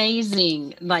so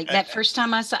amazing. Like that first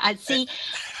time I saw,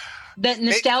 the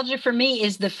nostalgia for me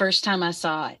is the first time I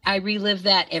saw it. I relive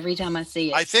that every time I see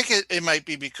it. I think it might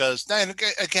be because,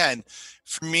 again,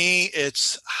 for me,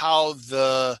 it's how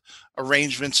the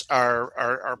arrangements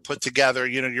are put together.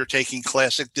 You know, you're taking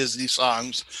classic Disney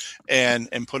songs and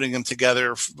putting them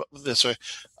together this way.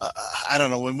 I don't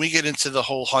know. When we get into the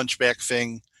whole Hunchback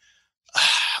thing,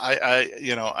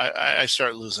 I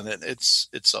start losing it. It's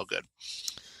so good.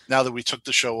 Now that we took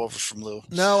the show over from Lou.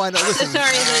 No, I know. Listen,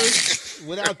 sorry, Lou.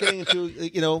 Without getting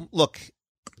into, look,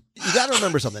 you got to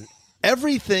remember something.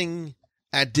 Everything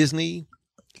at Disney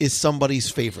is somebody's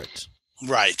favorite.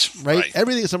 Right.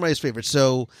 Everything is somebody's favorite.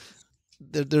 So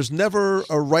there's never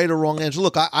a right or wrong answer.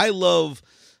 Look, I love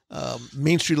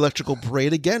Main Street Electrical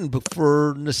Parade again, but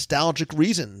for nostalgic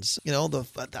reasons.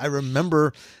 I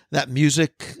remember that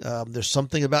music. There's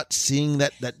something about seeing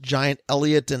that giant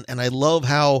Elliot, and I love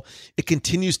how it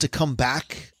continues to come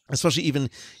back, especially even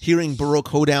hearing Baroque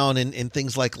Hoedown in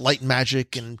things like Light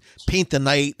Magic and Paint the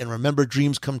Night and Remember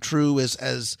Dreams Come True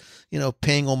as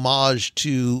paying homage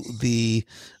to the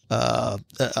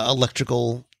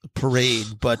electrical parade.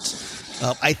 But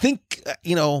I think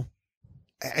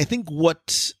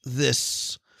what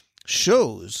this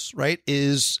shows, right,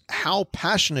 is how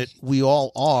passionate we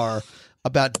all are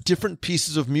about different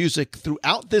pieces of music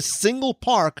throughout this single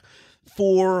park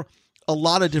for a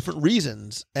lot of different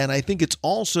reasons. And I think it's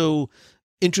also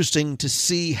interesting to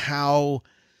see how,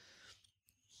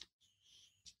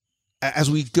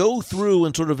 as we go through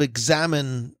and sort of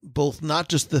examine both not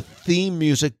just the theme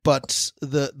music, but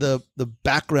the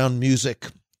background music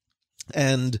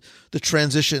and the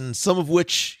transitions, some of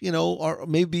which, are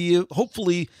maybe,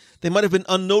 hopefully, they might have been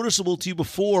unnoticeable to you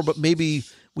before, but maybe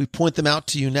we point them out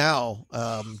to you now,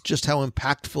 just how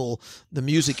impactful the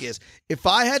music is. If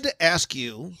I had to ask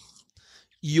you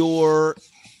your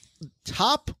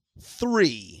top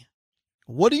three,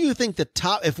 what do you think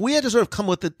if we had to sort of come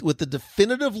with the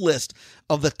definitive list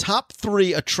of the top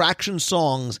three attraction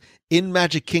songs in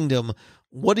Magic Kingdom,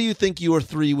 what do you think your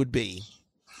three would be?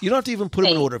 You don't have to even put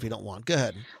them in order if you don't want. Go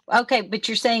ahead. Okay, but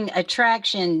you're saying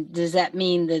attraction. Does that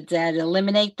mean that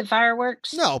eliminate the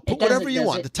fireworks? No, put whatever you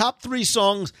want. The top three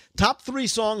songs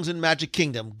in Magic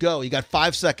Kingdom. Go. You got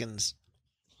 5 seconds.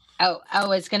 Oh,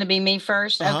 it's going to be me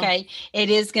first. Uh-huh. Okay. It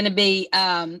is going to be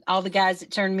all the guys that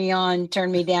turned me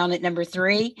down at number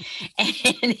 3.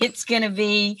 And it's going to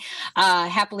be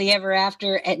Happily Ever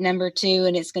After at number 2.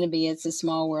 And it's going to be It's a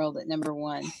Small World at number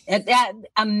 1.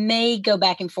 I may go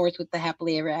back and forth with the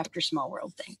Happily Ever After Small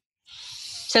World thing.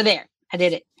 So there, I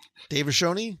did it. Dave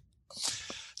Rashoni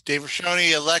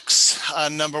elects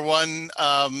number 1.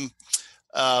 Oh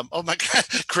my God.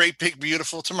 Great Big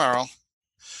Beautiful Tomorrow.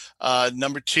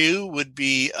 Number 2 would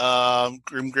be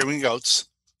Grim and Goats,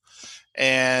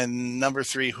 and number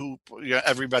 3,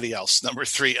 everybody else. Number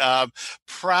 3,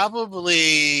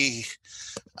 probably.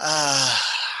 I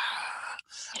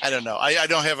don't know. I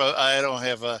don't have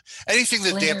a anything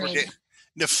that Dapper Dan.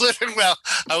 The Flitter. Well,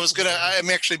 I'm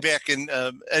actually back in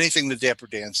anything the Dapper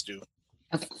Dans do.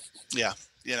 Okay. Yeah,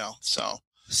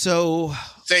 So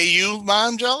say you,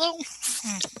 Mangello.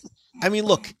 I mean,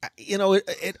 look,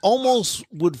 it almost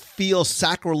would feel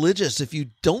sacrilegious if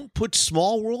you don't put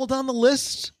Small World on the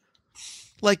list.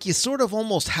 Like, you sort of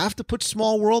almost have to put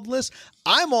Small World list.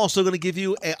 I'm also going to give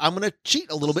you I'm going to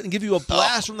cheat a little bit and give you a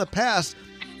blast from the past.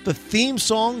 The theme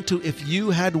song to If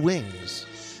You Had Wings.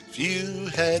 If you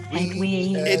had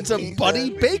wings. It's a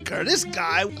Buddy Baker. This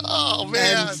guy. Oh,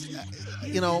 man.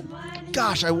 And,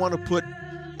 gosh, I want to put...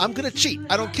 I'm going to cheat.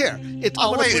 I don't care. Wait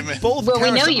a minute. Both well,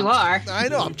 we know you are. I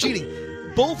know. I'm cheating.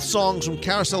 both songs from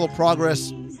Carousel of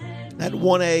Progress at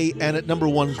 1A and at number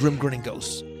 1, Grim Grinning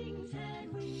Ghosts.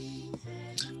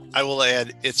 I will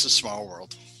add, It's a Small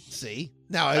World. See?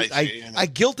 Now I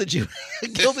guilted you.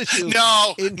 Guilted you.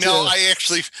 No, I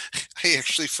actually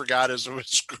forgot as I was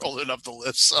scrolling up the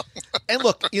list. So. And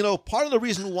look, part of the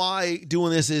reason why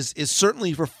doing this is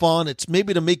certainly for fun. It's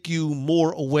maybe to make you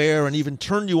more aware and even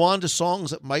turn you on to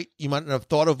songs that you might not have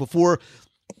thought of before.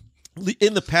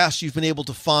 In the past, you've been able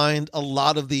to find a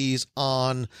lot of these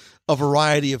on a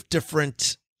variety of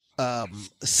different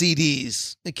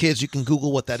CDs. Kids, you can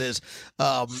Google what that is.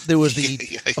 There was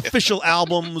the official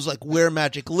albums like Where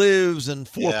Magic Lives and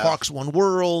Four Parks, One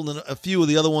World, and a few of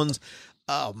the other ones.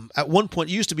 At one point,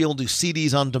 you used to be able to do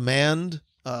CDs on demand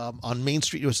on Main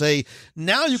Street USA.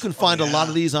 Now you can find a lot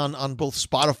of these on both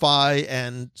Spotify,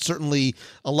 and certainly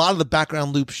a lot of the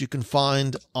background loops you can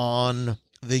find on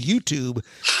the YouTube.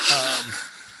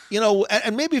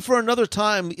 And maybe for another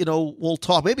time, we'll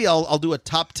talk. Maybe I'll do a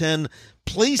top 10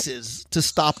 places to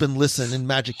stop and listen in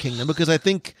Magic Kingdom, because I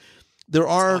think there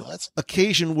are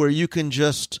occasions where you can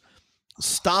just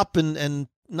stop and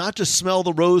not just smell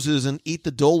the roses and eat the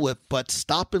Dole Whip, but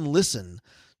stop and listen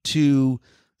to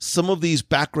some of these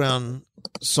background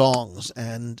songs.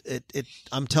 And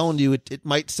I'm telling you, it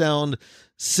might sound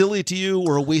silly to you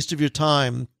or a waste of your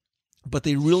time, but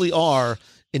they really are,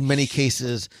 in many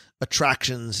cases,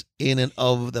 attractions in and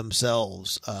of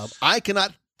themselves. I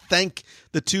cannot thank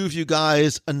the two of you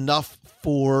guys enough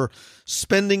for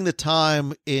spending the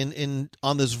time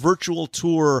on this virtual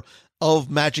tour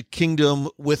of Magic Kingdom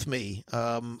with me.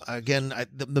 Again,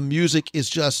 the music is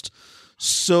just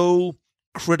so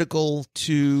critical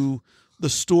to the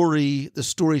story, the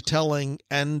storytelling,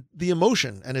 and the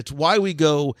emotion. And it's why we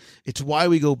go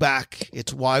back.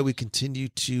 It's why we continue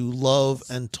to love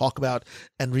and talk about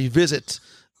and revisit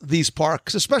these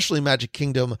parks, especially Magic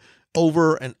Kingdom,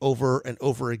 over and over and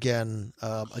over again.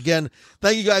 Again,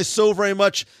 thank you guys so very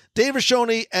much. Dave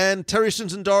Rashoni and Terry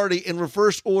Simpson Doherty, in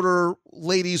reverse order,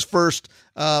 ladies first.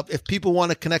 If people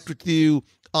want to connect with you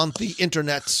on the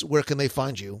internets, where can they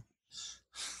find you?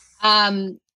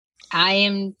 I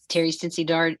am Terry Stincy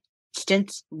Dart.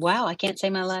 Wow, I can't say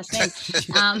my last name.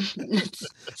 I'll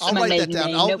write that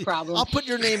down. No problem. I'll put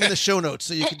your name in the show notes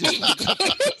so you can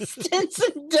just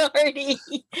Stinson Doherty.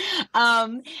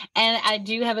 And I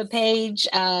do have a page,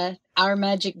 Our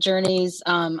Magic Journeys,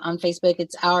 on Facebook.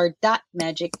 It's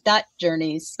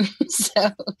our.magic.journeys.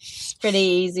 So it's pretty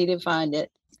easy to find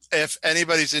it. If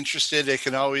anybody's interested, they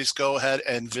can always go ahead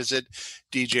and visit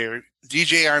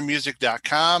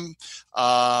djrmusic.com.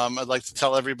 I'd like to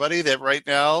tell everybody that right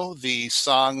now, the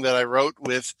song that I wrote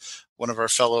with one of our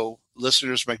fellow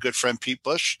listeners, my good friend Pete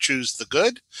Bush, Choose the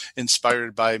Good,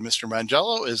 inspired by Mr.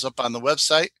 Mangello, is up on the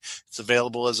website. It's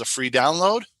available as a free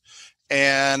download.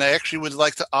 And I actually would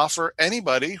like to offer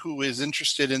anybody who is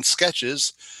interested in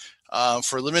sketches,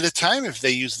 for a limited time, if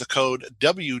they use the code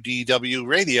WDW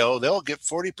Radio, they'll get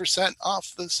 40%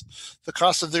 off the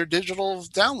cost of their digital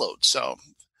download. So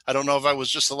I don't know if I was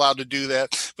just allowed to do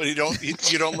that, but you don't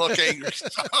look angry.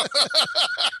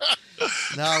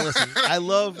 No, listen, I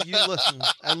love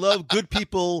good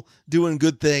people doing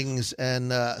good things,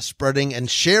 and spreading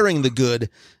and sharing the good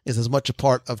is as much a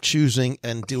part of choosing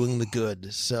and doing the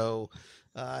good. So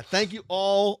thank you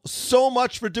all so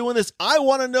much for doing this. I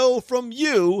want to know from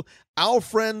you, our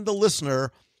friend, the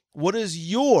listener, what is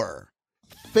your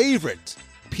favorite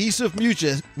piece of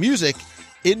music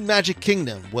in Magic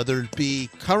Kingdom, whether it be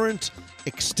current,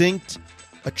 extinct,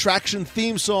 attraction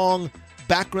theme song,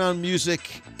 background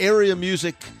music, area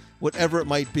music, whatever it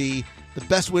might be. The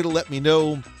best way to let me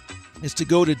know is to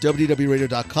go to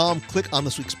WDWRadio.com, click on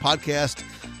this week's podcast,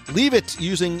 leave it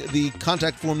using the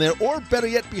contact form there, or better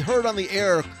yet, be heard on the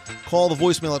air. Call the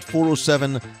voicemail at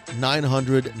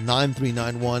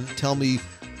 407-900-9391. Tell me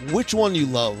which one you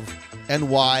love and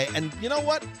why. And you know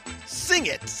what? Sing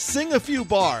it. Sing a few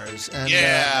bars and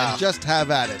just have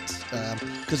at it.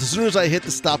 Because as soon as I hit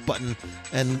the stop button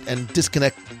and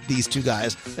disconnect these two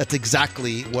guys, that's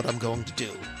exactly what I'm going to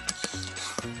do.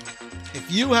 If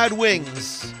you had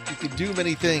wings, you could do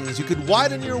many things. You could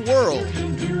widen your world.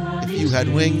 If you had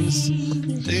wings,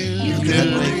 you could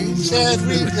have wings.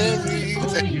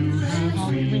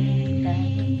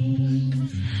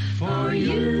 For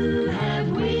you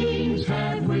have wings,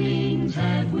 have wings,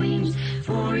 have wings.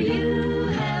 For you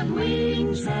have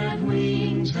wings, have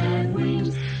wings, have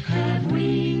wings, have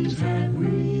wings, have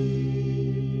wings.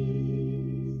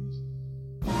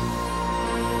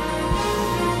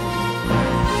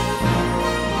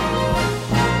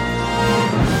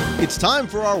 It's time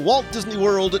for our Walt Disney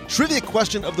World Trivia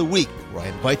Question of the Week, where I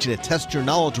invite you to test your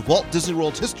knowledge of Walt Disney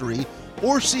World's history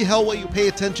or see how well you pay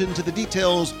attention to the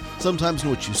details, sometimes in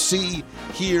what you see,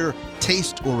 hear,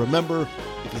 taste, or remember.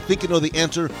 If you think you know the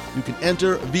answer, you can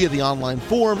enter via the online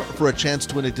form for a chance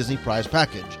to win a Disney prize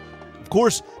package. Of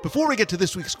course, before we get to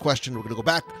this week's question, we're going to go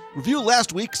back, review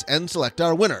last week's, and select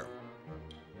our winner.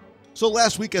 So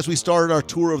last week, as we started our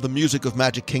tour of the music of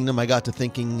Magic Kingdom, I got to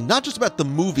thinking not just about the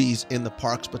movies in the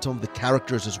parks, but some of the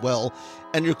characters as well.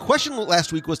 And your question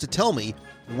last week was to tell me,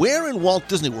 where in Walt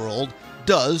Disney World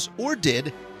does or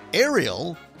did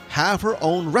Ariel have her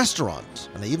own restaurant?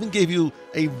 And I even gave you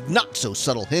a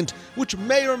not-so-subtle hint, which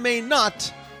may or may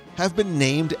not have been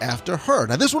named after her.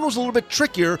 Now, this one was a little bit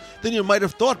trickier than you might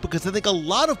have thought, because I think a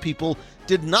lot of people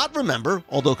did not remember,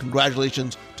 although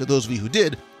congratulations to those of you who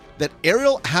did, that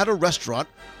Ariel had a restaurant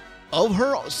of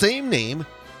her same name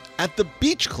at the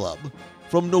Beach Club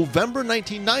from November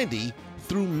 1990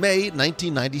 through May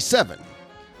 1997.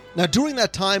 Now, during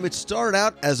that time, it started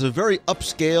out as a very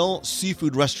upscale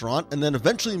seafood restaurant and then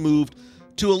eventually moved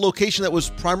to a location that was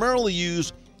primarily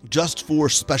used just for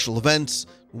special events,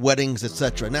 weddings,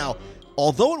 etc. Now,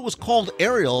 although it was called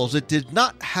Ariel's, it did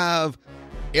not have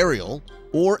Ariel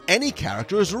or any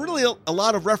character. There's really a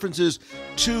lot of references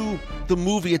to the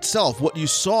movie itself. What you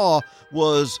saw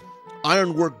was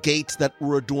ironwork gates that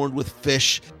were adorned with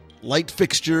fish, light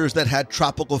fixtures that had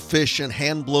tropical fish, and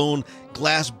hand-blown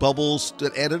glass bubbles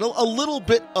that added a little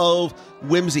bit of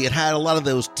whimsy. It had a lot of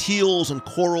those teals and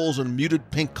corals and muted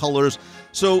pink colors,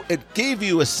 so it gave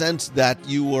you a sense that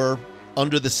you were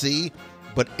under the sea,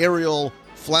 but Ariel,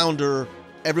 Flounder,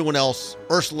 everyone else,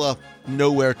 Ursula,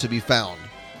 nowhere to be found.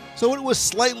 So it was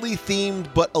slightly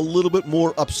themed, but a little bit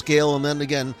more upscale, and then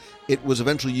again, it was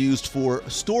eventually used for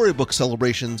storybook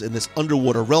celebrations in this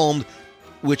underwater realm,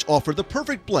 which offered the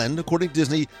perfect blend, according to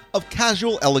Disney, of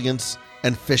casual elegance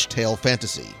and fishtail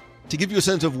fantasy. To give you a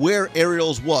sense of where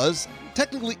Ariel's was,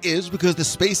 technically is, because the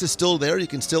space is still there, you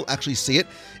can still actually see it.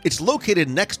 It's located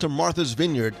next to Martha's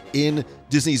Vineyard in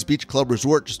Disney's Beach Club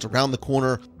Resort, just around the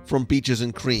corner from Beaches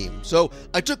and Cream. So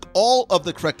I took all of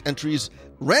the correct entries,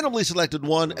 randomly selected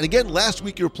one, and again, last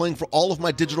week you were playing for all of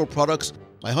my digital products,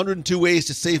 my 102 ways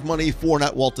to save money for an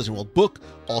at Walt Disney World book,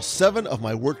 all 7 of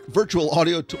my virtual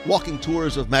audio walking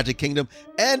tours of Magic Kingdom,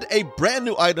 and a brand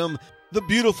new item, the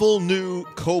beautiful new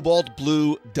cobalt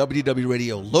blue WDW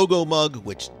Radio logo mug,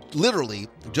 which literally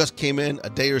just came in a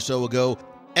day or so ago.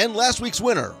 And last week's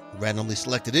winner, randomly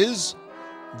selected, is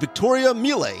Victoria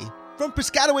Mille from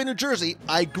Piscataway, New Jersey.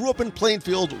 I grew up in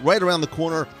Plainfield, right around the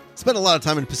corner. Spent a lot of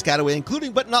time in Piscataway,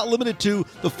 including but not limited to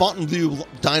the Fontainebleau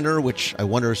Diner, which I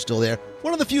wonder is still there.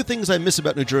 One of the few things I miss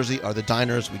about New Jersey are the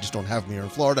diners. We just don't have them here in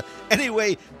Florida.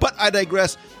 Anyway, but I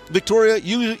digress. Victoria,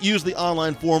 you use the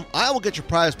online form. I will get your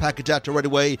prize package out to right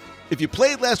away. If you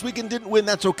played last week and didn't win,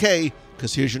 that's okay,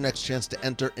 because here's your next chance to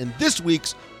enter in this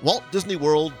week's Walt Disney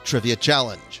World Trivia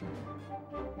Challenge.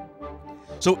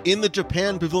 So in the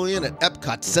Japan Pavilion at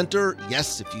Epcot Center,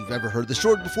 yes, if you've ever heard the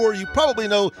short before, you probably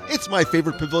know it's my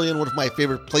favorite pavilion, one of my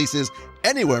favorite places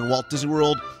anywhere in Walt Disney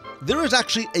World. There is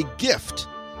actually a gift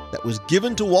that was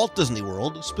given to Walt Disney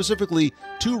World, specifically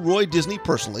to Roy Disney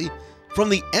personally, from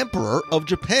the Emperor of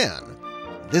Japan.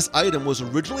 This item was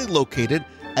originally located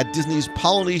at Disney's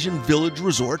Polynesian Village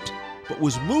Resort, but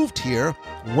was moved here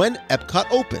when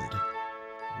Epcot opened.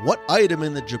 What item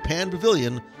in the Japan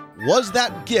Pavilion was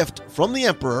that gift from the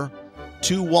Emperor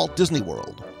to Walt Disney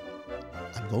World?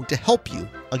 I'm going to help you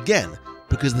again,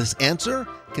 because this answer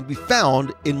can be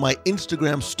found in my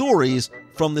Instagram stories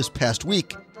from this past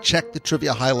week. Check the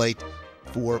trivia highlight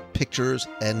for pictures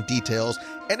and details.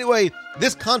 Anyway,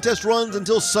 this contest runs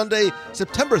until Sunday,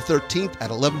 September 13th at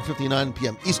 11:59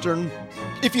 p.m. Eastern.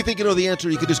 If you think you know the answer,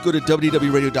 you can just go to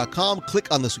WDWRadio.com, click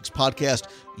on this week's podcast,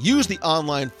 use the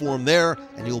online form there,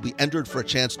 and you'll be entered for a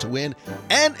chance to win.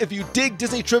 And if you dig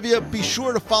Disney trivia, be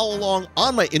sure to follow along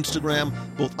on my Instagram,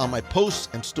 both on my posts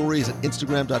and stories at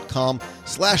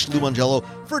Instagram.com/LouMangello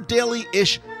for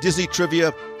daily-ish Disney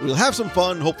trivia. We'll have some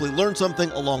fun, hopefully learn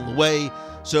something along the way.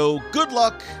 So good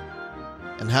luck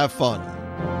and have fun.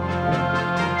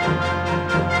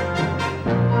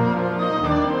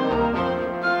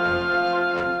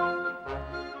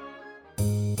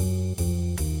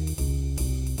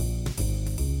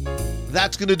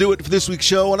 That's going to do it for this week's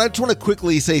show, and I just want to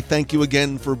quickly say thank you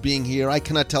again for being here. I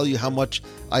cannot tell you how much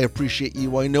I appreciate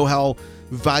you. I know how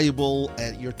valuable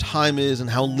your time is and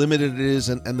how limited it is,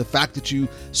 and the fact that you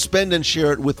spend and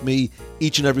share it with me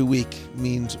each and every week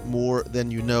means more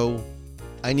than you know.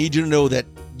 I need you to know that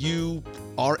you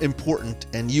are important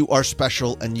and you are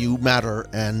special and you matter,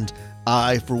 and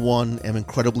I, for one, am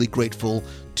incredibly grateful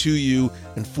to you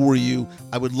and for you.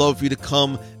 I would love for you to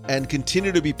come and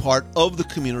continue to be part of the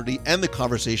community and the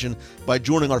conversation by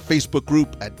joining our Facebook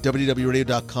group at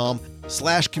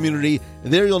wdwradio.com/community.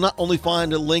 There you'll not only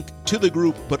find a link to the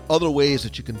group, but other ways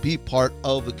that you can be part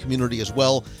of the community as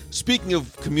well. Speaking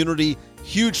of community,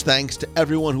 huge thanks to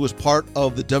everyone who is part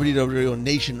of the WDW Radio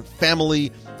Nation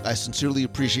family. I sincerely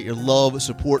appreciate your love,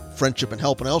 support, friendship, and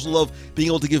help. And I also love being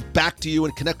able to give back to you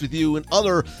and connect with you in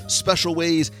other special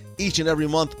ways each and every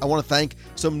month. I want to thank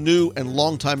some new and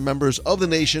longtime members of the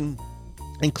nation,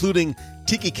 including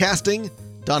Tiki Casting,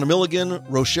 Donna Milligan,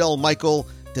 Rochelle Michael,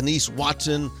 Denise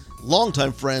Watson,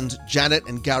 longtime friends Janet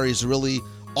and Gary Zerilli,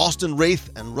 Austin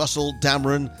Wraith, and Russell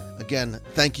Dameron. Again,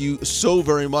 thank you so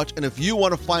very much. And if you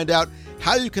want to find out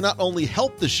how you can not only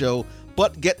help the show,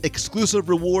 but get exclusive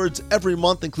rewards every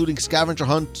month, including scavenger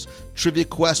hunts, trivia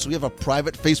quests. We have a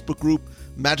private Facebook group,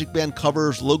 Magic Band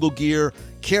covers, logo gear,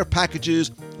 care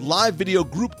packages, live video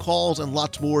group calls, and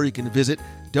lots more. You can visit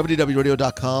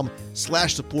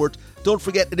wdwradio.com/support. Don't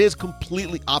forget, it is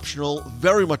completely optional,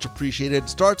 very much appreciated. It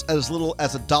starts as little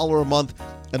as $1 a month,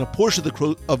 and a portion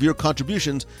of your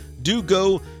contributions do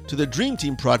go to the Dream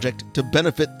Team Project to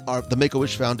benefit the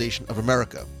Make-A-Wish Foundation of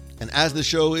America. And as the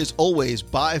show is always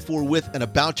by, for, with, and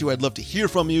about you, I'd love to hear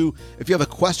from you. If you have a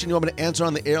question you want me to answer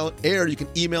on the air, you can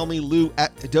email me,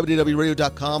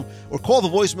 lou@wdwradio.com, or call the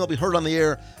voicemail be heard on the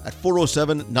air at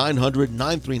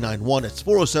 407-900-9391. It's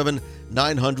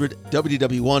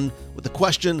 407-900-WDW1 with a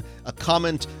question, a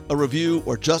comment, a review,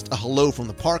 or just a hello from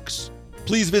the parks.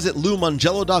 Please visit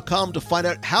LouMongello.com to find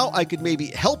out how I could maybe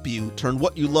help you turn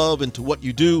what you love into what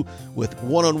you do with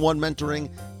one-on-one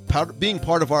mentoring, being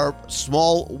part of our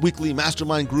small weekly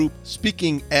mastermind group,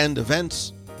 speaking and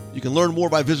events. You can learn more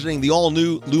by visiting the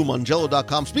all-new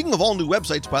LouMongello.com. Speaking of all new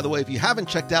websites, by the way, if you haven't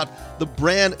checked out the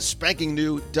brand spanking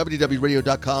new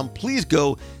WDWRadio.com, please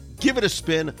go give it a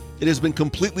spin. It has been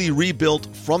completely rebuilt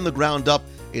from the ground up.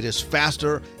 It is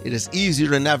faster, it is easier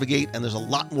to navigate, and there's a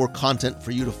lot more content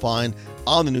for you to find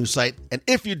on the new site. And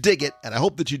if you dig it, and I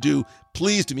hope that you do,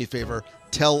 please do me a favor,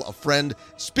 tell a friend.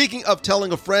 Speaking of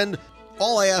telling a friend,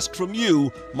 all I ask from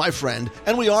you, my friend,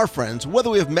 and we are friends, whether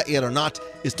we have met yet or not,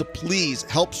 is to please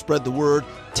help spread the word.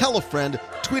 Tell a friend,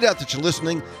 tweet out that you're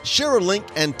listening, share a link,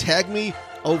 and tag me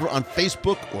over on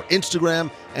Facebook or Instagram.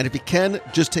 And if you can,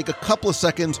 just take a couple of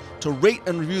seconds to rate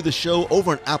and review the show over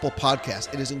on Apple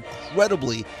Podcasts. It is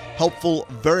incredibly helpful,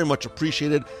 very much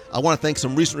appreciated. I want to thank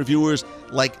some recent reviewers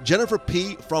like Jennifer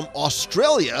P. from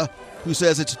Australia, who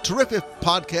says it's a terrific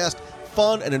podcast,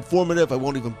 fun and informative. I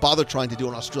won't even bother trying to do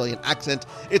an Australian accent.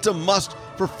 It's a must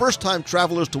for first-time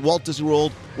travelers to Walt Disney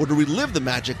World or to relive the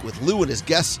magic with Lou and his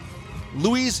guests.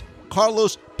 Luis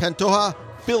Carlos Pantoja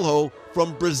Filho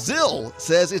from Brazil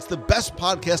says it's the best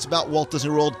podcast about Walt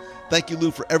Disney World. Thank you, Lou,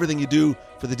 for everything you do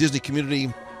for the Disney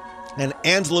community. And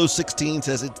Anselo16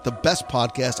 says it's the best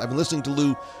podcast. I've been listening to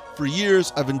Lou for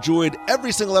years. I've enjoyed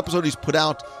every single episode he's put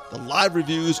out. The live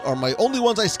reviews are my only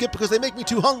ones I skip because they make me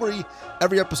too hungry.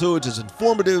 Every episode is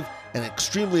informative and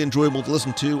extremely enjoyable to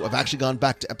listen to. I've actually gone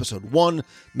back to episode 1,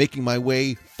 making my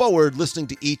way forward, listening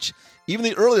to each. Even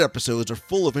the earlier episodes are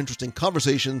full of interesting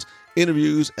conversations,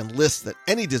 interviews, and lists that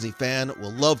any Disney fan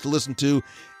will love to listen to.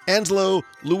 Angelo,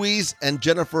 Louise, and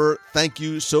Jennifer, thank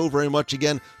you so very much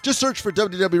again. Just search for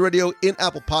WDW Radio in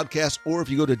Apple Podcasts, or if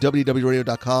you go to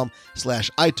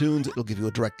wdwradio.com/iTunes, it'll give you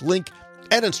a direct link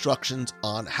and instructions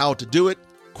on how to do it.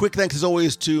 Quick thanks as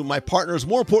always to my partners,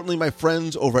 more importantly, my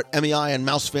friends over at MEI and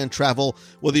Mousefan Travel.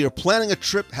 Whether you're planning a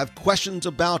trip, have questions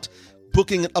about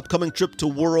booking an upcoming trip to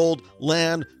World,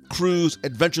 Land, Cruise,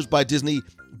 Adventures by Disney,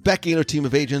 Becky and her team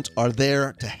of agents are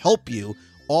there to help you,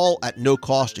 all at no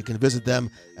cost. You can visit them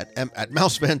at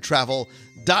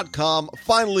mousefantravel.com.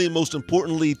 Finally, most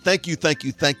importantly, thank you.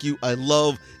 I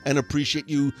love and appreciate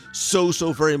you so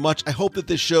very much. I hope that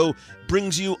this show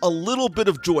brings you a little bit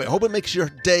of joy. I hope it makes your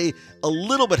day a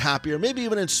little bit happier, maybe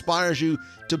even inspires you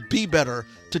to be better,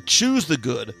 to choose the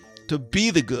good, to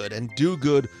be the good, and do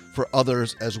good for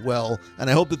others as well. And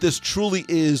I hope that this truly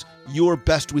is your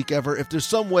best week ever. If there's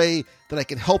some way that I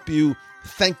can help you,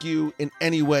 thank you in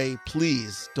any way,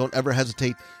 please don't ever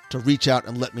hesitate to reach out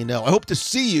and let me know. I hope to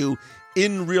see you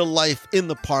in real life in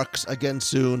the parks again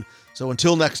soon. So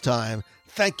until next time,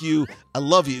 thank you. I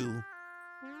love you.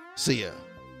 See ya.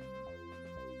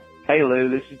 Hey, Lou,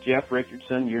 this is Jeff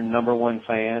Richardson, your #1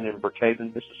 fan in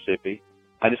Brookhaven, Mississippi.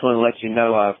 I just want to let you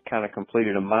know I've kind of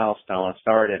completed a milestone. I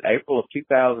started in April of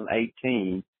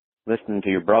 2018 listening to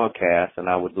your broadcast, and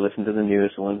I would listen to the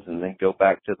newest ones and then go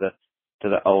back to the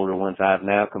older ones. I've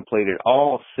now completed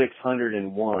all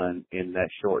 601 in that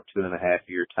short 2.5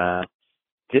 year time.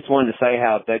 just wanted to say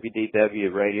how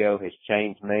WDW radio has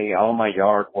changed me. All my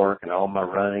yard work and all my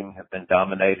running have been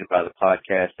dominated by the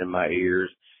podcast in my ears.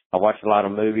 I watch a lot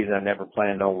of movies I never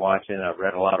planned on watching. I've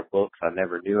read a lot of books I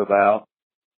never knew about.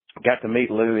 Got to meet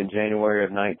Lou in January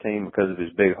of 19 because of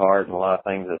his big heart and a lot of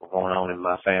things that were going on in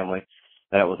my family.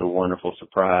 That was a wonderful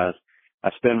surprise. I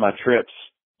spend my trips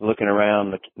looking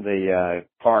around the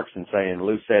parks and saying,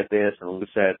 Lou said this and Lou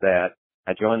said that.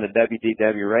 I joined the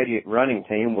WDW radio running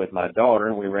team with my daughter,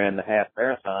 and we ran the half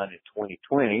marathon in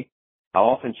 2020. I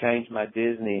often change my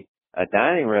Disney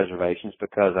dining reservations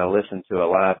because I listen to a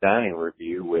live dining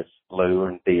review with Lou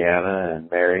and Deanna and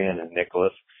Marion and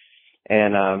Nicholas.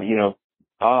 And,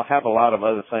 I'll have a lot of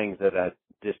other things that I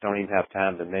just don't even have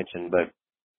time to mention, but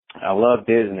I love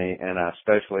Disney, and I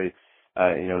especially,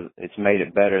 it's made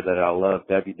it better that I love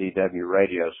WDW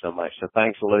radio so much. So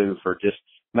thanks, Lou, for just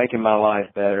making my life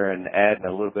better and adding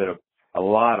a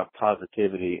lot of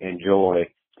positivity and joy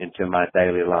into my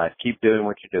daily life. Keep doing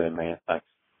what you're doing, man. Thanks.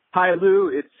 Hi, Lou.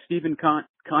 It's Stephen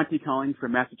Conti calling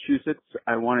from Massachusetts.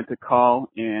 I wanted to call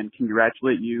and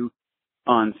congratulate you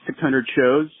on 600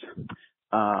 shows.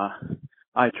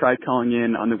 I tried calling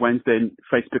in on the Wednesday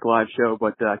Facebook Live show,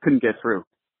 but I couldn't get through,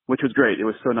 which was great. It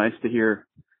was so nice to hear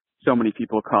so many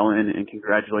people call in and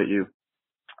congratulate you.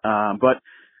 But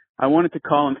I wanted to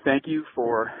call and thank you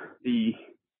for the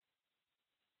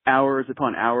hours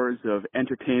upon hours of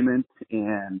entertainment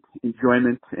and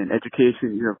enjoyment and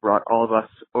education you have brought all of us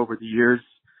over the years.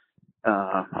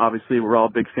 Obviously, we're all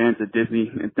big fans of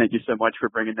Disney, and thank you so much for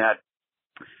bringing that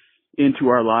into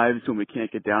our lives when we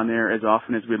can't get down there as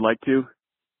often as we'd like to.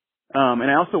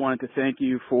 And I also wanted to thank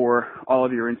you for all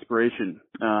of your inspiration.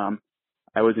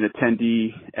 I was an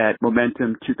attendee at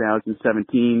Momentum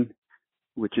 2017,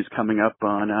 which is coming up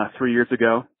on 3 years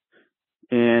ago.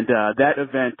 And that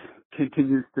event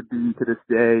continues to be, to this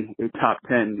day, a top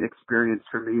 10 experience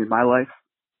for me in my life.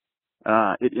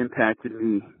 It impacted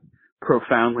me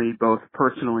profoundly, both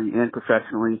personally and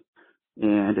professionally.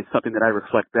 And it's something that I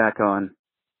reflect back on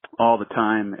all the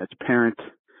time as a parent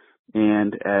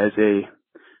and as a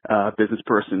business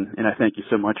person, and I thank you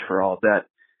so much for all of that.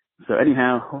 So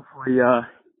anyhow, hopefully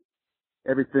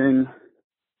everything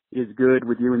is good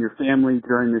with you and your family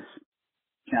during this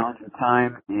challenging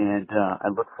time, and I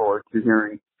look forward to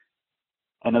hearing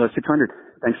another 600.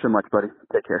 Thanks so much, buddy.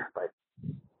 Take care. Bye.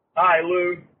 Hi,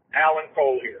 Lou. Alan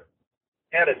Cole here.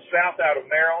 Headed south out of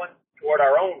Maryland toward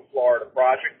our own Florida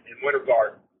project in Winter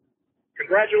Garden.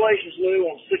 Congratulations, Lou,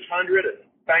 on 600, and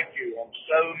thank you on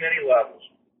so many levels.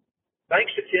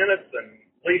 Thanks to Kenneth and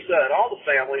Lisa and all the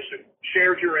families who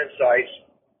shared your insights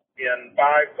in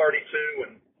 5, 32,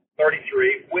 and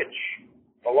 33, which,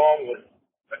 along with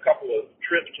a couple of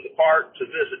trips to the park to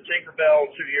visit Tinkerbell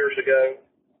 2 years ago,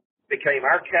 became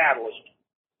our catalyst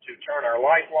to turn our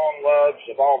lifelong loves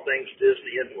of all things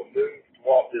Disney into a move to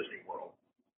Walt Disney World.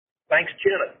 Thanks,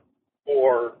 Kenneth,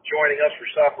 for joining us for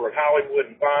supper at Hollywood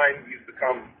and Vine. You've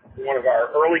become one of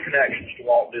our early connections to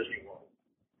Walt Disney World.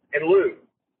 And Lou,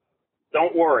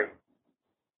 don't worry.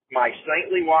 My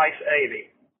saintly wife,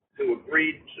 Amy, who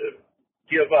agreed to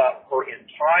give up her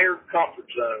entire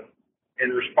comfort zone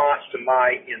in response to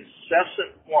my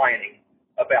incessant whining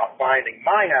about finding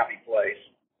my happy place,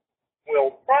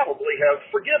 will probably have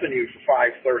forgiven you for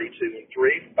 5, 32, and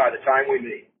 3 by the time we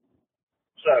meet.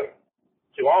 So,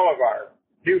 to all of our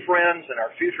new friends and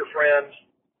our future friends,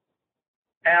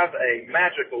 have a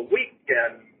magical week,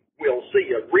 and we'll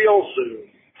see you real soon.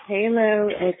 Hey, Lou,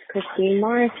 it's Christine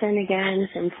Morrison again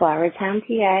from Flowertown,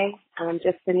 PA. I'm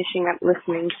just finishing up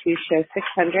listening to show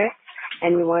 600,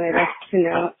 and we wanted us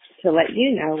to let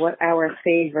you know what our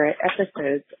favorite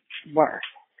episodes were.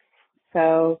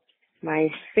 So my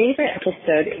favorite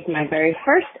episode is my very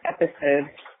first episode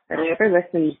that I ever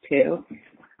listened to.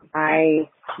 I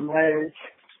was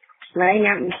laying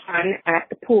out in the sun at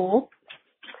the pool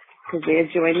because we had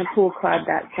joined the pool club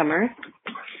that summer,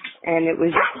 and it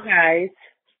was you guys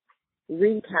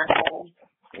recapping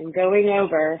and going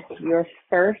over your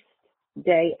first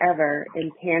day ever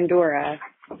in Pandora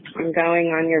and going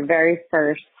on your very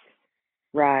first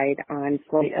ride on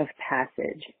Flight of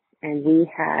Passage. And we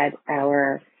had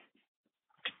our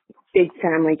big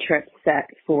family trip set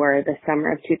for the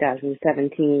summer of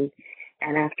 2017.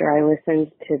 And after I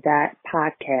listened to that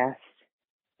podcast,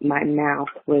 my mouth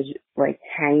was like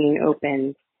hanging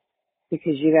open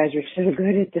because you guys were so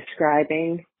good at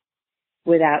describing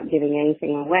without giving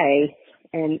anything away.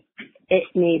 And it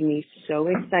made me so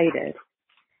excited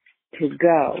to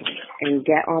go and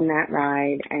get on that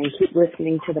ride and keep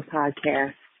listening to the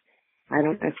podcast. I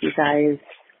don't know if you guys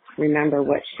remember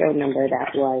what show number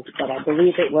that was, but I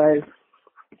believe it was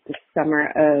the summer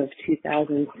of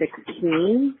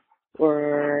 2016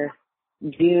 or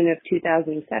June of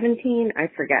 2017. I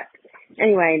forget.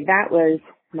 Anyway, that was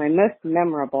my most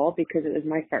memorable because it was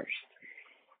my first.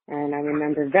 And I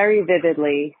remember very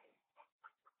vividly,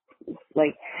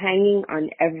 like, hanging on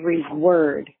every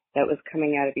word that was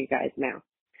coming out of you guys' mouth.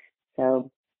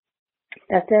 So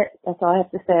that's it. That's all I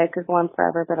have to say. I could go on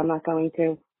forever, but I'm not going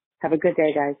to. Have a good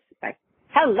day, guys. Bye.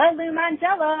 Hello, Lou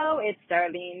Mangello. It's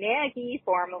Darlene Nagy,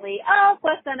 formerly of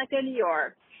West Seneca, New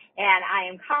York. And I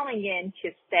am calling in to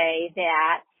say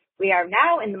that we are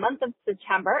now in the month of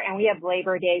September and we have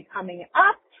Labor Day coming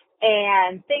up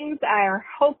and things are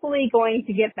hopefully going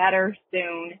to get better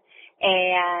soon.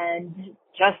 And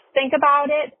just think about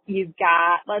it. You've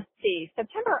got, let's see,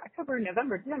 September, October,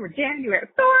 November, December, January,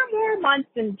 4 more months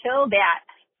until that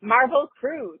Marvel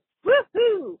cruise.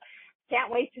 Woohoo! Can't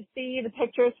wait to see the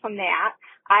pictures from that.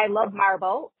 I love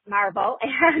Marvel,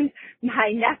 and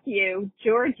my nephew,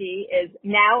 Georgie, is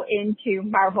now into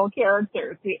Marvel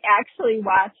characters. We actually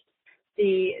watched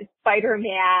the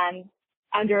Spider-Man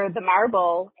Under the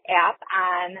Marvel app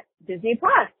on Disney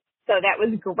Plus. So that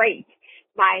was great.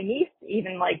 My niece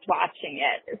even liked watching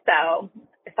it. So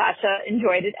Sasha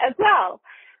enjoyed it as well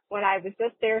when I was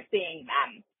just there seeing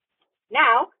them.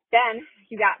 Now, then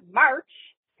you got March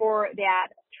for that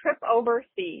trip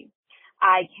overseas.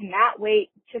 I cannot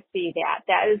wait to see that.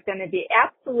 That is going to be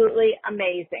absolutely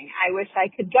amazing. I wish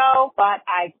I could go, but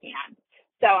I can't.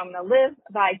 So I'm going to live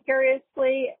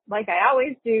vicariously, like I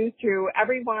always do, through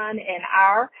everyone in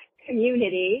our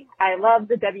community. I love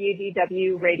the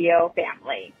WDW radio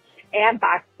family and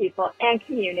Box people and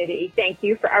community. Thank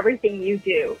you for everything you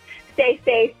do. Stay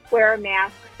safe, wear a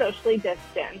mask, socially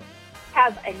distance.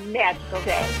 Have a magical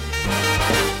day.